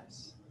big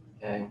mess.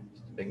 Okay,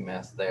 just a big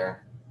mess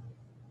there.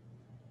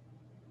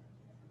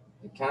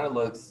 It kind of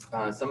looks,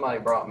 somebody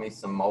brought me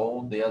some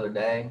mold the other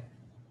day,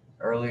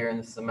 earlier in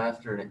the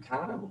semester, and it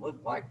kind of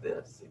looked like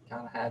this. It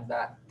kind of had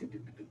that,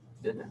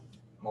 didn't it?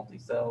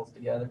 Multi-cells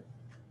together.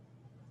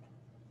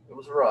 It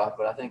was rough,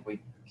 but I think we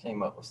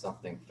came up with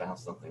something, found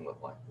something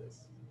looked like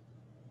this.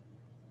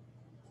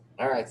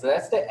 All right, so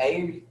that's the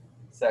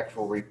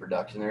asexual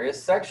reproduction. There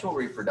is sexual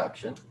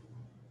reproduction.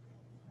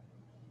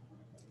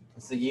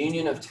 It's the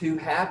union of two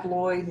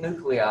haploid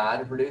nuclei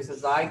to produce a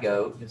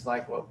zygote, just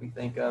like what we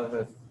think of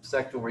as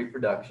sexual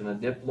reproduction, a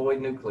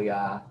diploid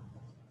nuclei.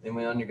 Then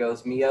it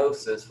undergoes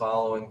meiosis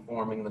following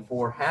forming the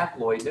 4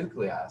 haploid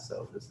nuclei.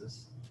 So this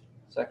is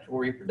sexual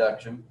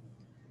reproduction.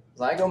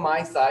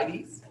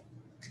 Zygomycetes,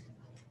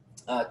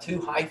 2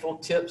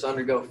 hyphal tips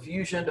undergo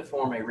fusion to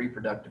form a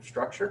reproductive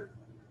structure.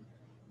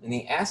 In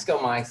the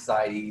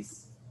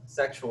ascomycetes,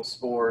 sexual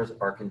spores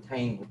are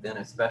contained within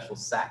a special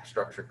sac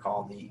structure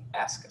called the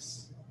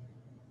ascus.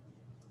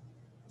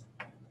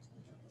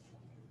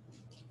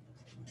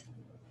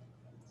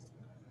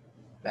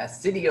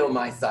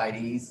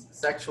 Basidiomycetes,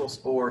 sexual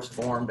spores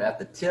formed at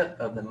the tip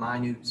of the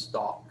minute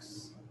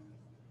stalks.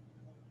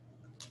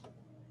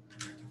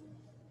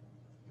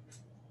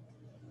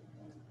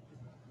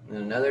 And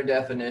another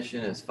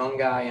definition is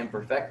fungi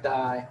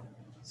imperfecti,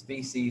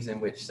 species in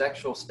which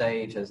sexual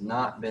stage has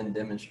not been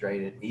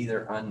demonstrated,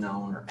 either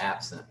unknown or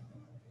absent.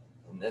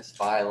 And this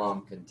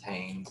phylum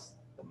contains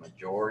the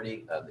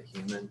majority of the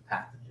human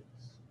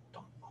pathogens.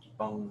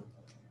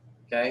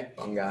 Okay,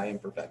 fungi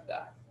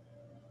imperfecti.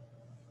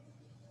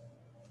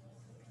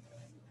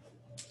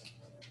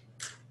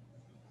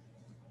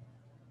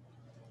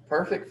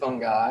 Perfect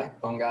fungi,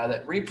 fungi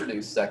that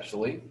reproduce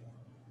sexually,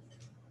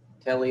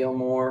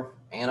 teleomorph,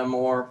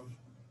 anamorph.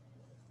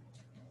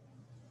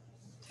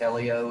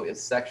 Teleo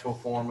is sexual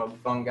form of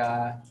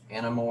fungi,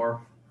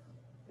 anamorph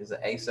is the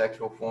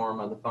asexual form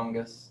of the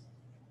fungus.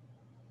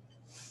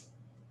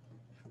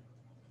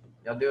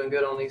 Y'all doing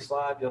good on these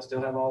slides? Y'all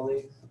still have all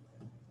these?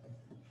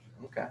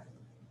 Okay.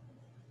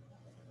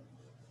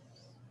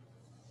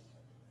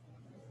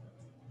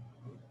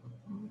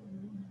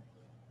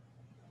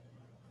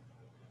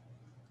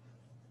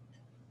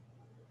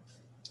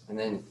 And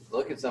then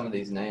look at some of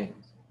these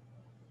names.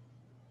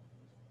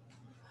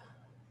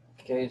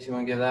 Okay, do you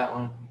want to give that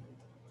one?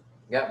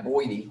 We got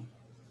Boydie,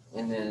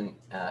 and then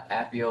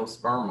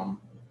Apiospermum.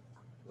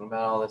 What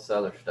about all this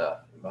other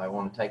stuff? Anybody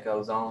want to take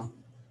those on?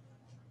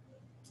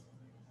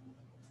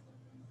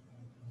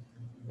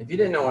 If you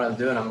didn't know what I'm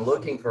doing, I'm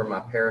looking for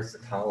my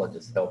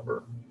parasitologist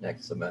helper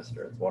next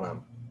semester. That's what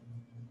I'm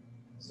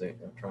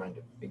trying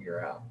to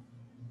figure out.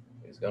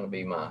 Who's going to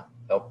be my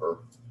helper?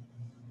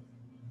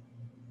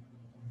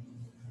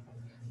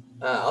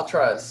 I'll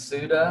try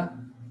Suda,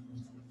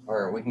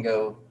 or we can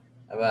go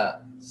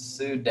about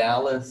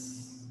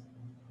Sudalis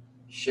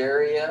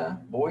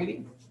Sharia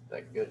Boydie.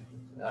 That good.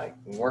 I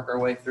can work our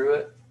way through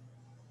it.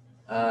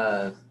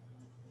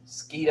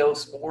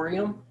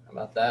 Scedosporium. How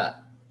about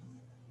that?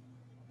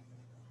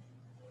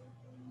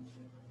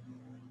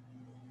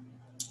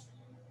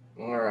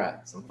 All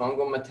right. Some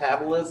fungal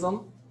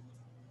metabolism.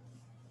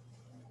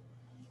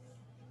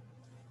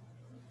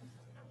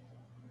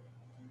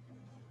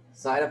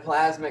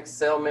 Cytoplasmic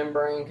cell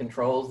membrane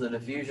controls the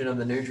diffusion of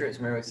the nutrients.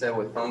 Remember we said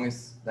with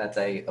fungus that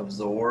they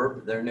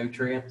absorb their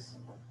nutrients.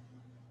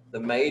 The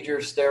major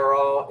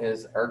sterol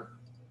is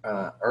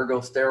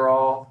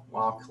ergosterol,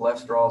 while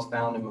cholesterol is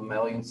found in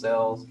mammalian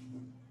cells.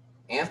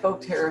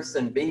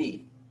 Amphotericin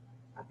B.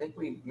 I think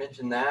we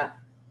mentioned that.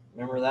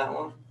 Remember that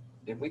one?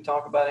 Did we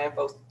talk about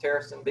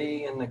amphotericin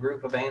B in the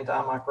group of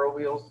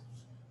antimicrobials?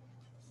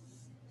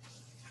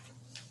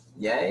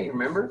 Yay,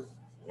 remember?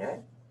 Yay.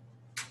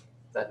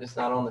 Is that just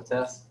not on the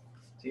test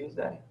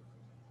Tuesday?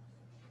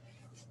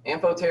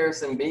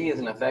 Amphotericin B is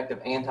an effective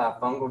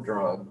antifungal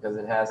drug because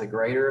it has a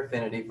greater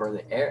affinity for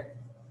the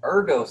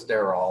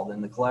ergosterol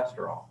than the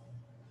cholesterol.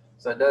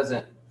 So it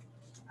doesn't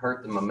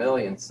hurt the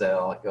mammalian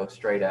cell, it goes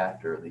straight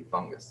after the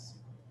fungus.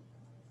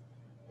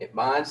 It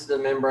binds to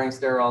the membrane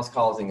sterols,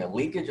 causing a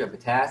leakage of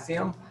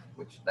potassium,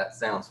 which that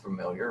sounds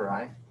familiar,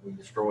 right? We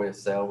destroy a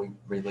cell, we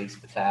release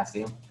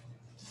potassium.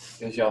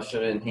 As y'all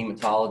should in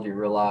hematology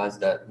realize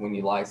that when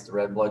you lyse the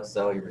red blood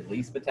cell, you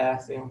release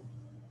potassium.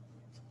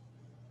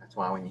 That's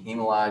why when you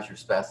hemolyze your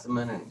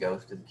specimen and it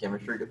goes to the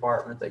chemistry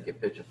department, they get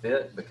pitch a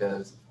fit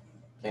because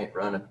you can't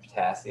run a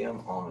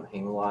potassium on a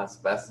hemolyzed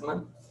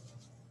specimen.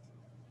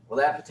 Well,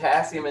 that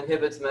potassium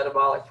inhibits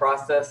metabolic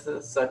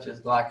processes such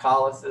as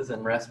glycolysis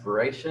and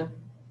respiration.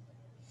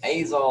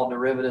 Azole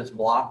derivatives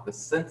block the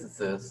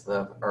synthesis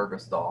of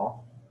ergostol.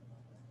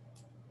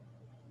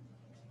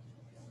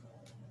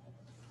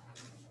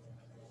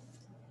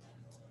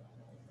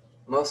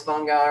 Most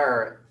fungi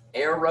are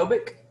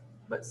aerobic,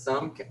 but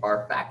some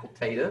are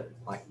facultative,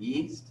 like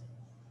yeast.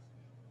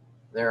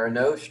 There are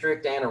no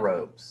strict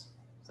anaerobes.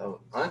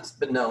 So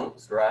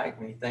unbeknownst, right?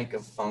 When you think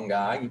of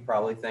fungi, you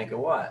probably think of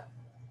what?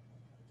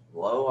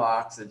 Low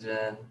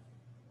oxygen,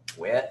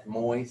 wet,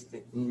 moist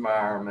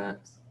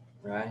environments,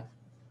 right?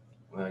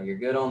 Well, you're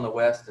good on the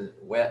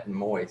wet and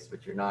moist,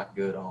 but you're not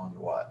good on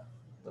what?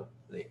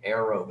 The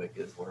aerobic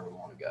is where we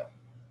want to go.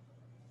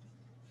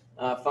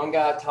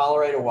 Fungi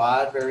tolerate a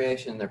wide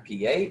variation in their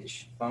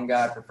pH.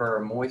 Fungi prefer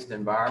a moist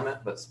environment,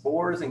 but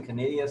spores and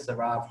conidia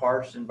survive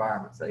harsh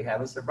environments. They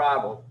have a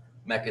survival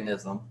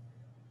mechanism.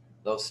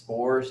 Those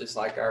spores, just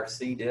like our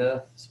C.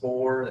 diff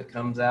spore that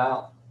comes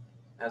out,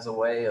 has a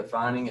way of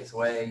finding its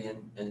way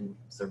in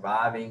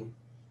surviving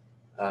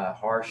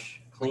harsh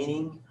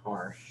cleaning,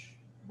 harsh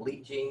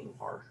bleaching,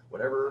 harsh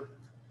whatever.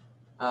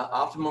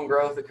 Optimum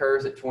growth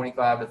occurs at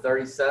 25 to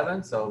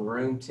 37, so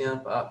room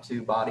temp up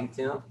to body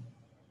temp.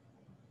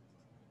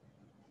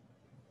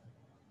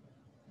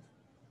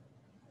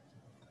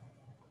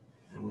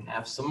 And we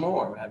have some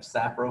more. We have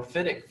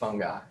saprophytic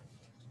fungi.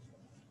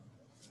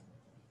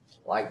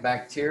 Like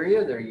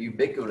bacteria, they're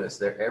ubiquitous.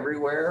 They're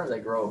everywhere. They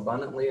grow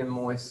abundantly in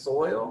moist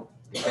soil,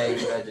 decaying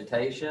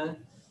vegetation.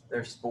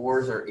 Their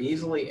spores are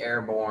easily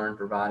airborne,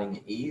 providing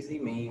an easy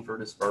mean for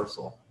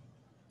dispersal.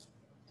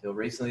 Till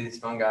recently, these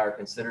fungi are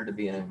considered to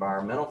be an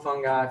environmental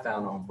fungi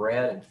found on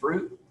bread and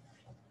fruit.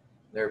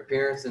 Their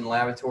appearance in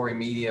laboratory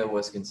media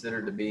was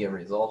considered to be a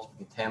result of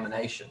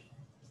contamination.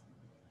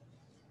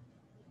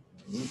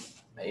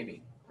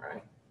 Maybe,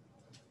 right?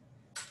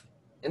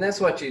 And that's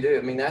what you do.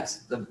 I mean,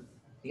 that's the,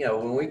 you know,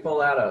 when we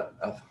pull out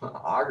a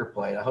agar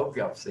plate, I hope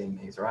y'all have seen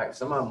these, right?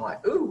 Some of them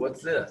like, ooh,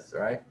 what's this,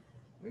 right?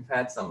 We've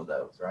had some of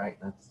those, right?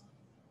 That's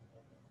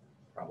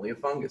probably a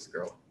fungus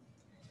growth.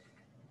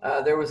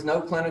 There was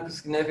no clinical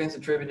significance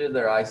attributed to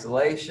their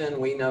isolation.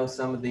 We know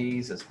some of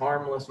these as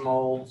harmless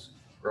molds,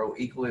 grow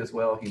equally as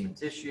well human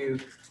tissue.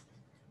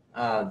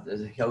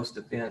 The host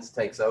defense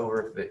takes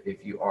over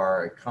if you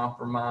are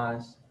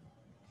compromised.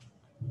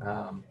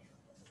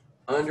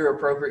 Under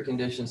appropriate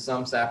conditions,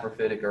 some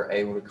saprophytic are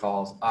able to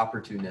cause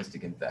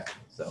opportunistic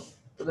infection. So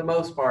for the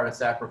most part, a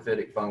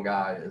saprophytic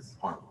fungi is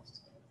harmless.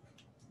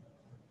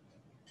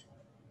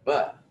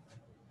 But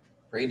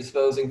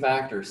predisposing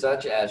factors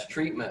such as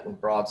treatment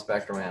with broad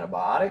spectrum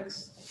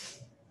antibiotics,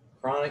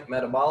 chronic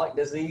metabolic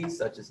disease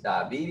such as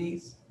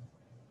diabetes,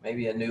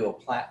 maybe a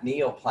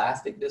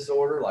neoplastic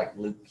disorder like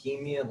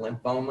leukemia,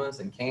 lymphomas,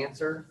 and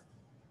cancer,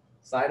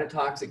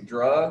 cytotoxic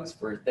drugs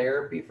for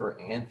therapy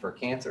and for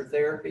cancer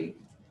therapy,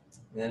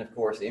 and then of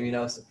course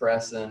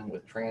immunosuppressant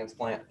with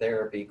transplant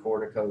therapy,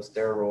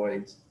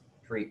 corticosteroids,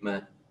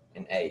 treatment,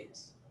 and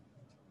AIDS.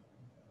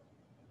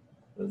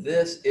 So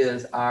this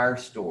is our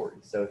story.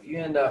 So if you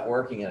end up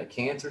working at a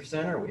cancer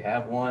center, we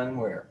have one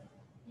where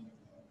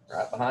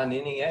right behind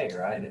NEA,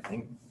 right? I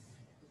think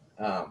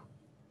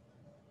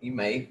you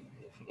may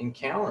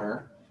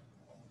encounter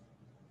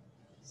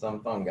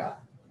some fungi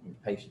in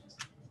patients.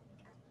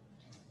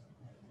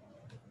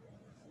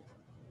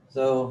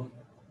 So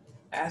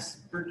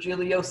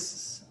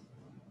aspergillosis,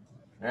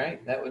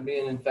 right? That would be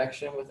an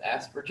infection with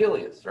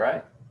aspergillus,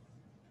 right?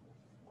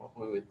 What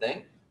we would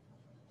think.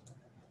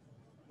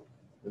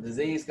 The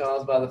disease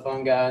caused by the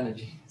fungi in the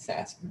genus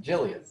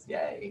Aspergillus.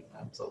 Yay,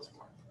 I'm so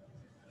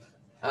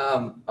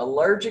smart.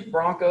 Allergic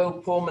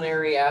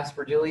bronchopulmonary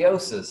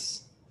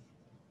aspergillosis.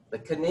 The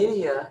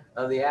conidia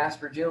of the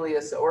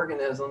Aspergillus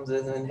organisms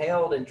is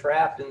inhaled and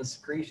trapped in the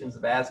secretions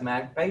of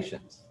asthmatic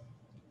patients.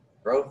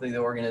 Growth of the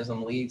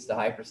organism leads to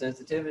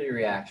hypersensitivity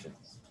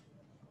reactions.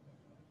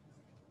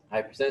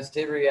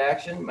 Hypersensitivity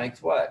reaction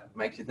makes what?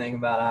 Makes you think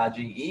about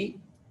IgE,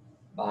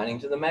 binding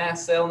to the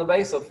mast cell in the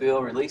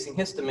basophil, releasing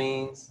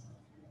histamines,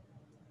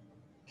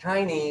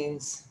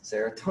 kinines,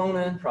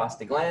 serotonin,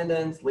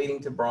 prostaglandins, leading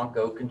to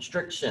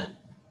bronchoconstriction.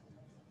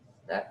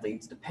 That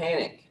leads to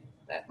panic.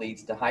 That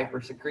leads to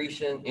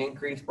hypersecretion,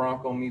 increased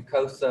bronchial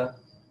mucosa,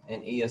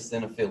 and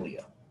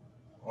eosinophilia.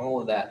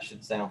 All of that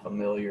should sound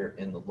familiar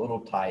in the little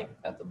type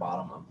at the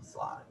bottom of the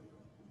slide.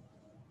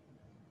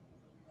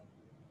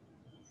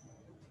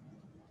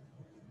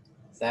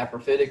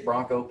 Saprophytic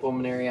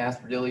bronchopulmonary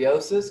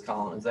aspergillosis,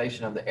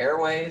 colonization of the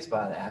airways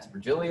by the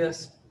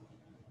Aspergillus,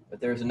 but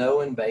there's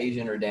no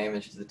invasion or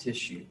damage to the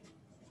tissue.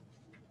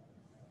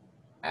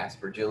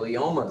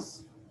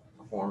 Aspergilliomas,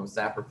 a form of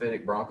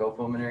saprophytic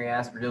bronchopulmonary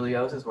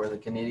aspergillosis where the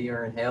canidia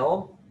are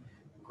inhaled,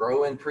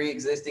 grow in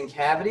pre-existing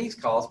cavities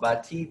caused by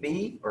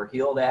TB or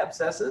healed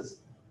abscesses.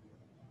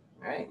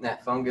 All right, and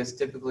that fungus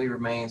typically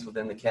remains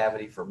within the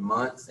cavity for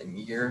months and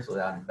years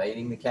without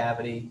invading the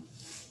cavity.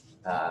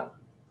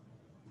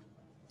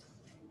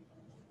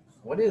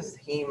 What is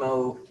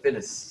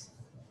hemophytis?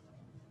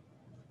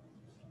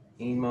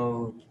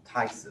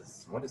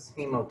 Hemotysis. What is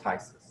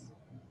hemotysis?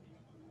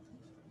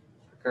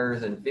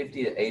 Occurs in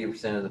 50 to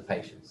 80% of the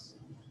patients.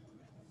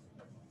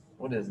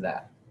 What is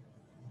that?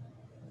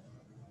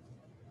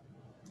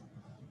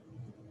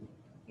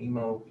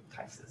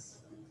 Hemotysis.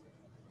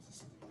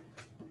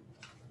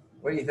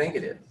 What do you think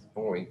it is?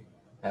 Before we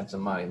have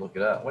somebody look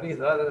it up. What does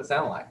it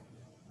sound like?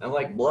 Sounds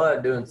like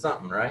blood doing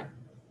something, right?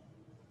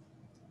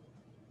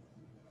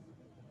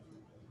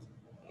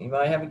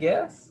 Anybody have a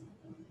guess?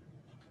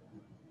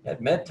 You had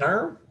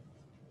midterm?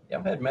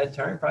 Y'all had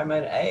midterm, probably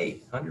made an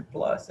A, 100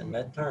 plus in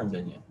midterm,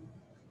 didn't you?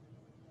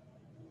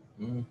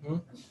 Mm-hmm.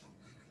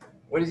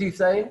 What did you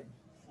say?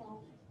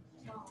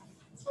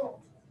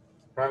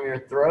 From your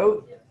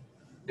throat? Yep.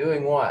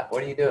 Doing what?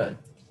 What are you doing?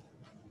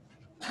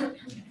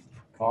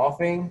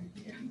 Coughing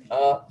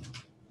up.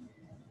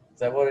 Is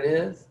that what it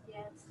is?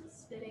 Yeah, it's the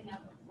spitting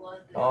up of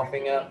blood. that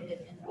Coughing up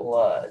originated in the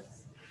blood.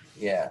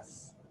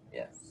 Yes,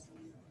 yes.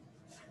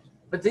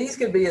 But these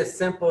could be as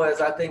simple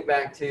as, I think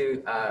back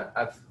to,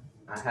 I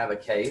have a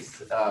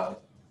case,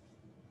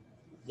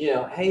 you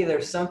know, hey,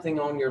 there's something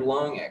on your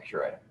lung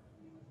x-ray.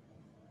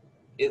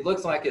 It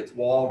looks like it's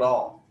walled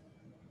off.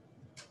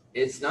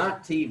 It's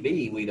not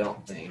TB, we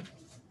don't think,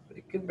 but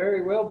it could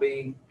very well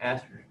be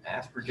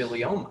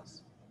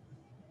aspergilliomas.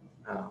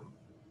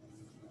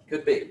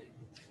 Could be.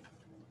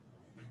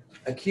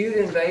 Acute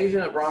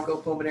invasion of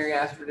bronchopulmonary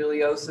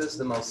aspergillosis,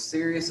 the most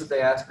serious of the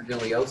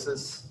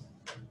aspergillosis,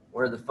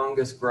 where the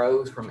fungus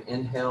grows from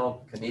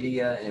inhaled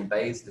canidia and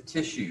invades the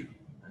tissue.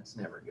 That's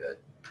never good.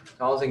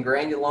 Causing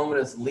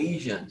granulomatous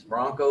lesions,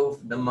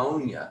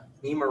 bronchopneumonia,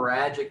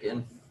 hemorrhagic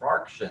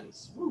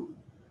infarctions. Woo.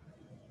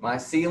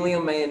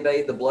 Mycelium may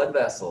invade the blood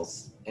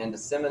vessels and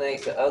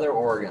disseminate to other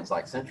organs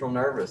like central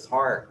nervous,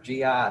 heart,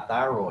 GI,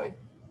 thyroid.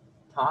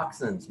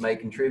 Toxins may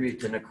contribute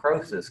to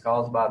necrosis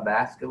caused by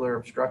vascular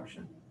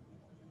obstruction.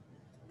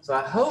 So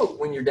I hope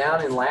when you're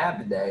down in lab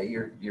today,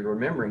 you're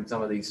remembering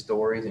some of these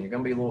stories, and you're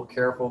going to be a little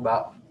careful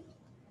about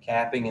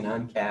capping and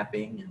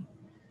uncapping and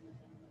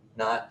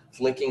not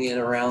flicking it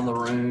around the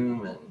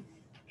room and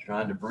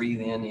trying to breathe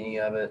in any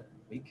of it.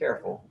 Be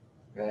careful,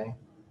 okay?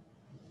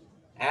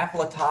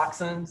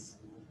 Aflatoxins,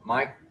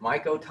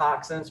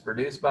 mycotoxins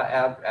produced by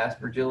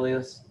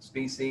Aspergillus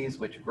species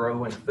which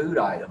grow in food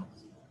items.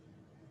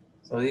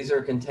 So these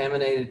are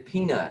contaminated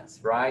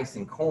peanuts, rice,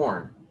 and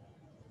corn.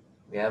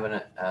 We have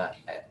an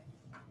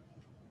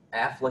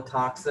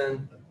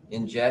aflatoxin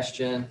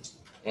ingestion,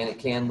 and it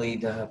can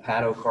lead to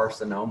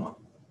hepatocarcinoma.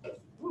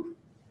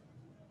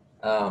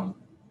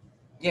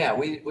 Yeah,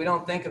 we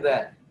don't think of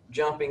that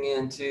jumping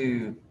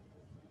into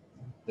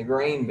the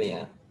grain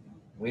bin.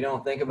 We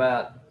don't think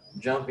about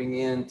jumping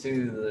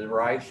into the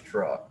rice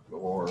truck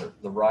or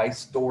the rice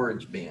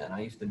storage bin.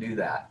 I used to do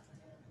that.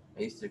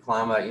 I used to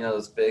climb out, you know,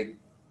 those big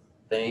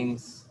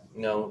things,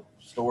 you know,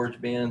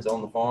 storage bins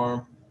on the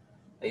farm.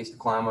 I used to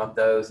climb up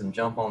those and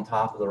jump on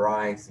top of the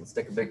rice and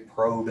stick a big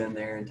probe in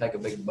there and take a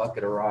big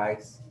bucket of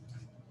rice.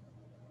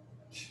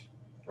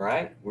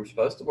 Right? We're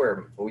supposed to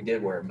wear, but we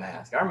did wear a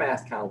mask. Our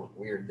mask kind of looked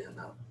weird then,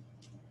 though.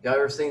 Y'all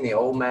ever seen the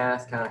old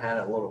mask? Kind of had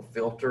a little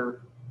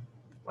filter,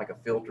 like a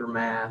filter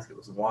mask. It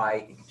was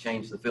white. You could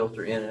change the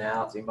filter in and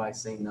out. Has anybody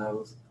seen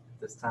those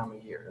this time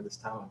of year, or this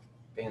time of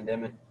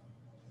pandemic?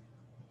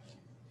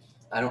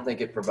 I don't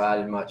think it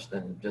provided much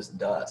than just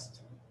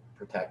dust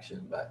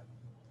protection, but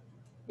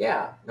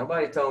yeah,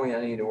 nobody told me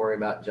I needed to worry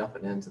about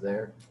jumping into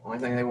there. Only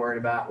thing they worried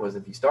about was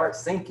if you start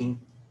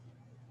sinking,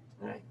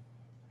 right,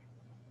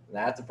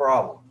 that's a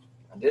problem.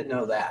 I did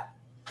know that.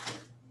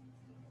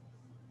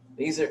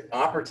 These are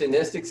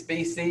opportunistic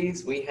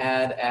species. We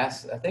had, I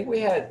think we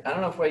had, I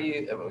don't know if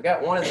we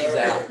got one of these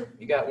out.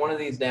 You got one of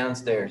these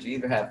downstairs. You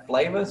either have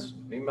Flavus,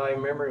 anybody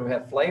remember? We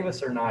have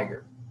Flavus or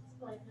Niger?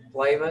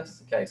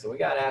 Flavus. Okay, so we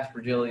got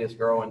Aspergillus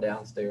growing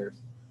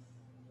downstairs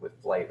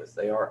with Flavus.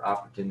 They are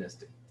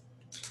opportunistic.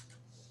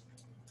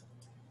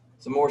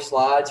 Some more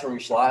slides from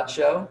your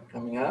slideshow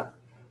coming up.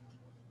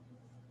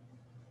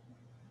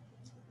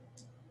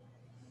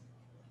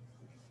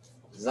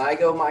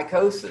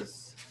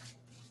 Zygomycosis.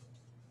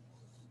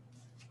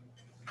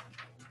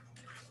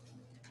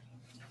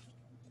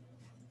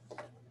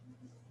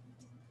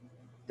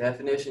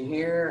 Definition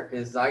here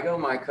is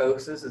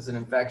zygomycosis is an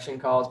infection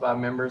caused by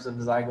members of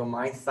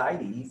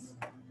Zygomycetes,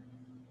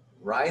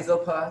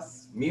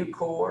 Rhizopus,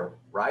 Mucor,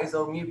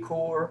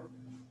 Rhizomucor,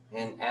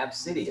 and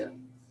Absidia.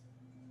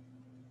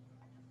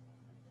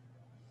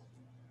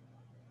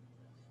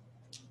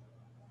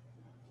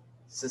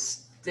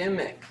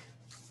 Systemic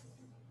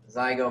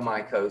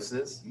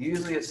zygomycosis,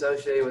 usually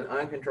associated with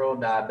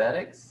uncontrolled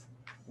diabetics,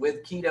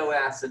 with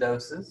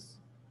ketoacidosis,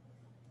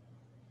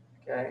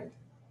 okay,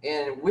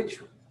 and which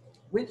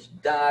Which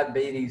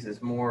diabetes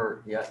is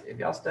more, yeah, have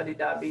y'all studied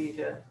diabetes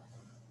yet?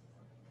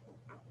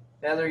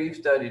 Heather, you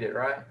studied it,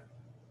 right?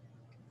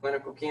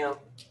 Clinical chem?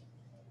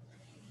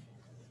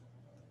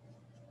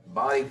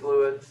 Body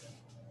fluids?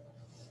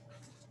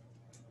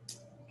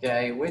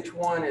 Okay, which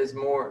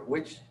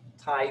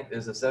type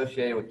is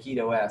associated with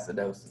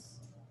ketoacidosis?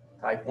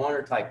 Type 1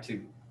 or type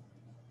 2?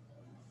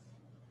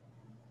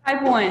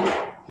 Type 1.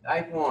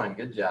 Type 1,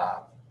 good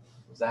job.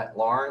 Was that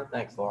Lauren?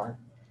 Thanks, Lauren.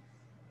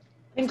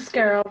 Thanks,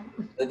 Carol.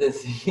 The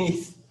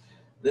disease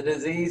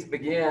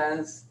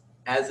begins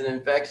as an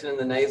infection in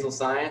the nasal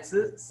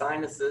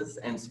sinuses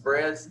and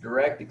spreads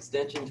direct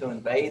extension to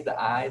invade the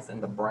eyes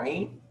and the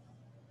brain.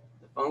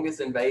 The fungus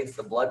invades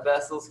the blood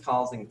vessels,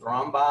 causing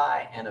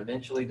thrombi and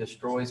eventually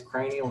destroys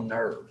cranial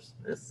nerves.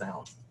 This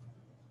sounds,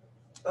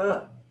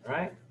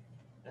 right?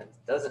 That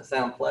doesn't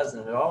sound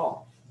pleasant at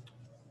all.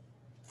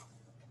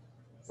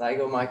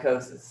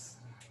 Zygomycosis.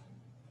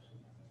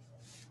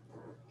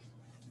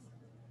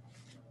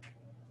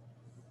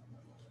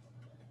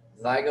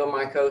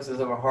 Zygomycosis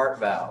of a heart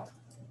valve.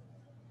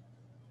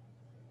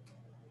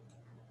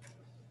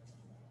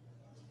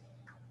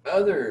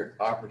 Other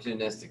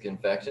opportunistic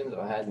infections,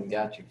 I hadn't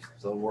got you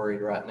so worried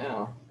right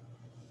now.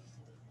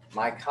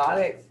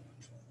 Mycotic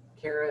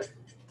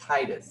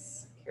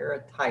keratitis.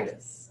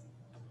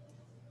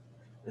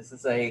 This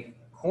is a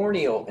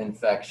corneal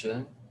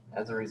infection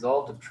as a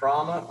result of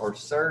trauma or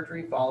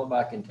surgery followed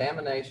by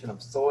contamination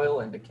of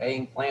soil and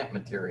decaying plant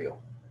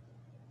material.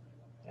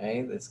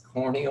 Okay, this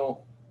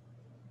corneal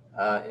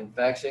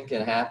infection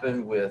can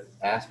happen with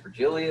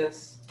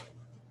Aspergillus,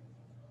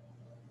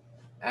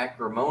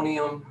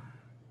 Acremonium,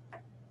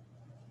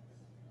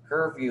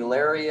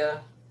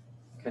 Curvularia,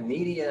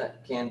 Candida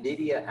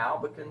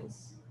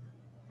albicans,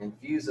 and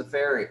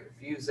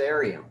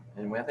Fusarium.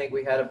 And I think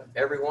we had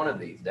every one of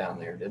these down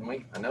there, didn't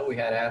we? I know we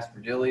had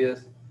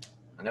Aspergillus.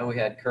 I know we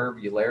had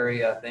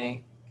Curvularia, I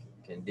think,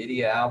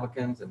 Candida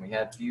albicans, and we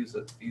had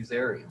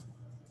Fusarium.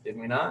 Did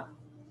we not?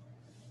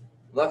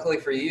 Luckily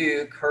for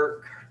you,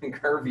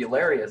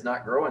 Curvularia is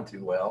not growing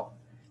too well,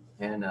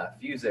 and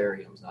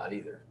Fusarium's not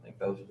either. I think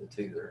those are the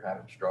two that are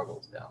having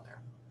struggles down there.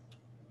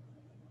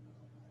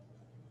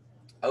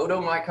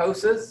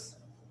 Otomycosis,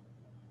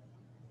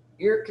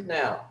 ear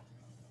canal,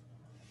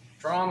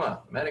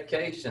 trauma,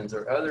 medications,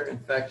 or other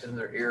infections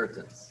or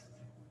irritants.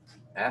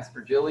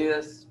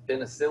 Aspergillus,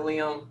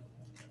 Penicillium,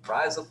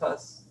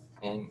 Rhizopus,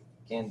 and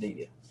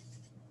Candida.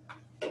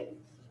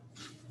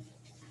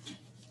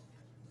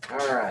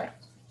 All right,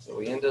 so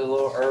we ended a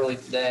little early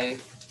today.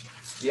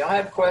 Do y'all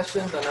have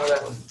questions? I know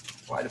that was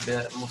quite a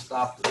bit. I'm gonna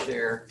stop the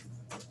share.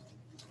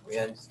 We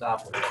hadn't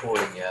stopped the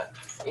recording yet.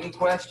 Any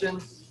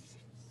questions?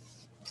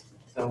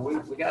 So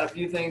we got a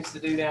few things to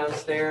do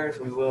downstairs.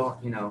 We will,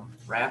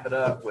 wrap it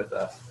up with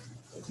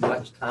as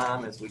much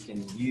time as we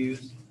can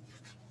use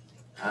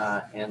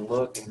and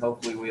look, and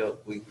hopefully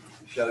we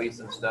show you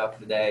some stuff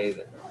today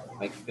that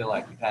make you feel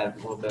like you've had a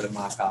little bit of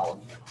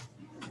mycology.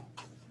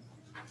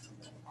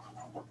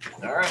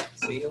 All right,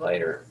 see you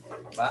later.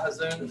 Bye,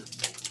 Zoom.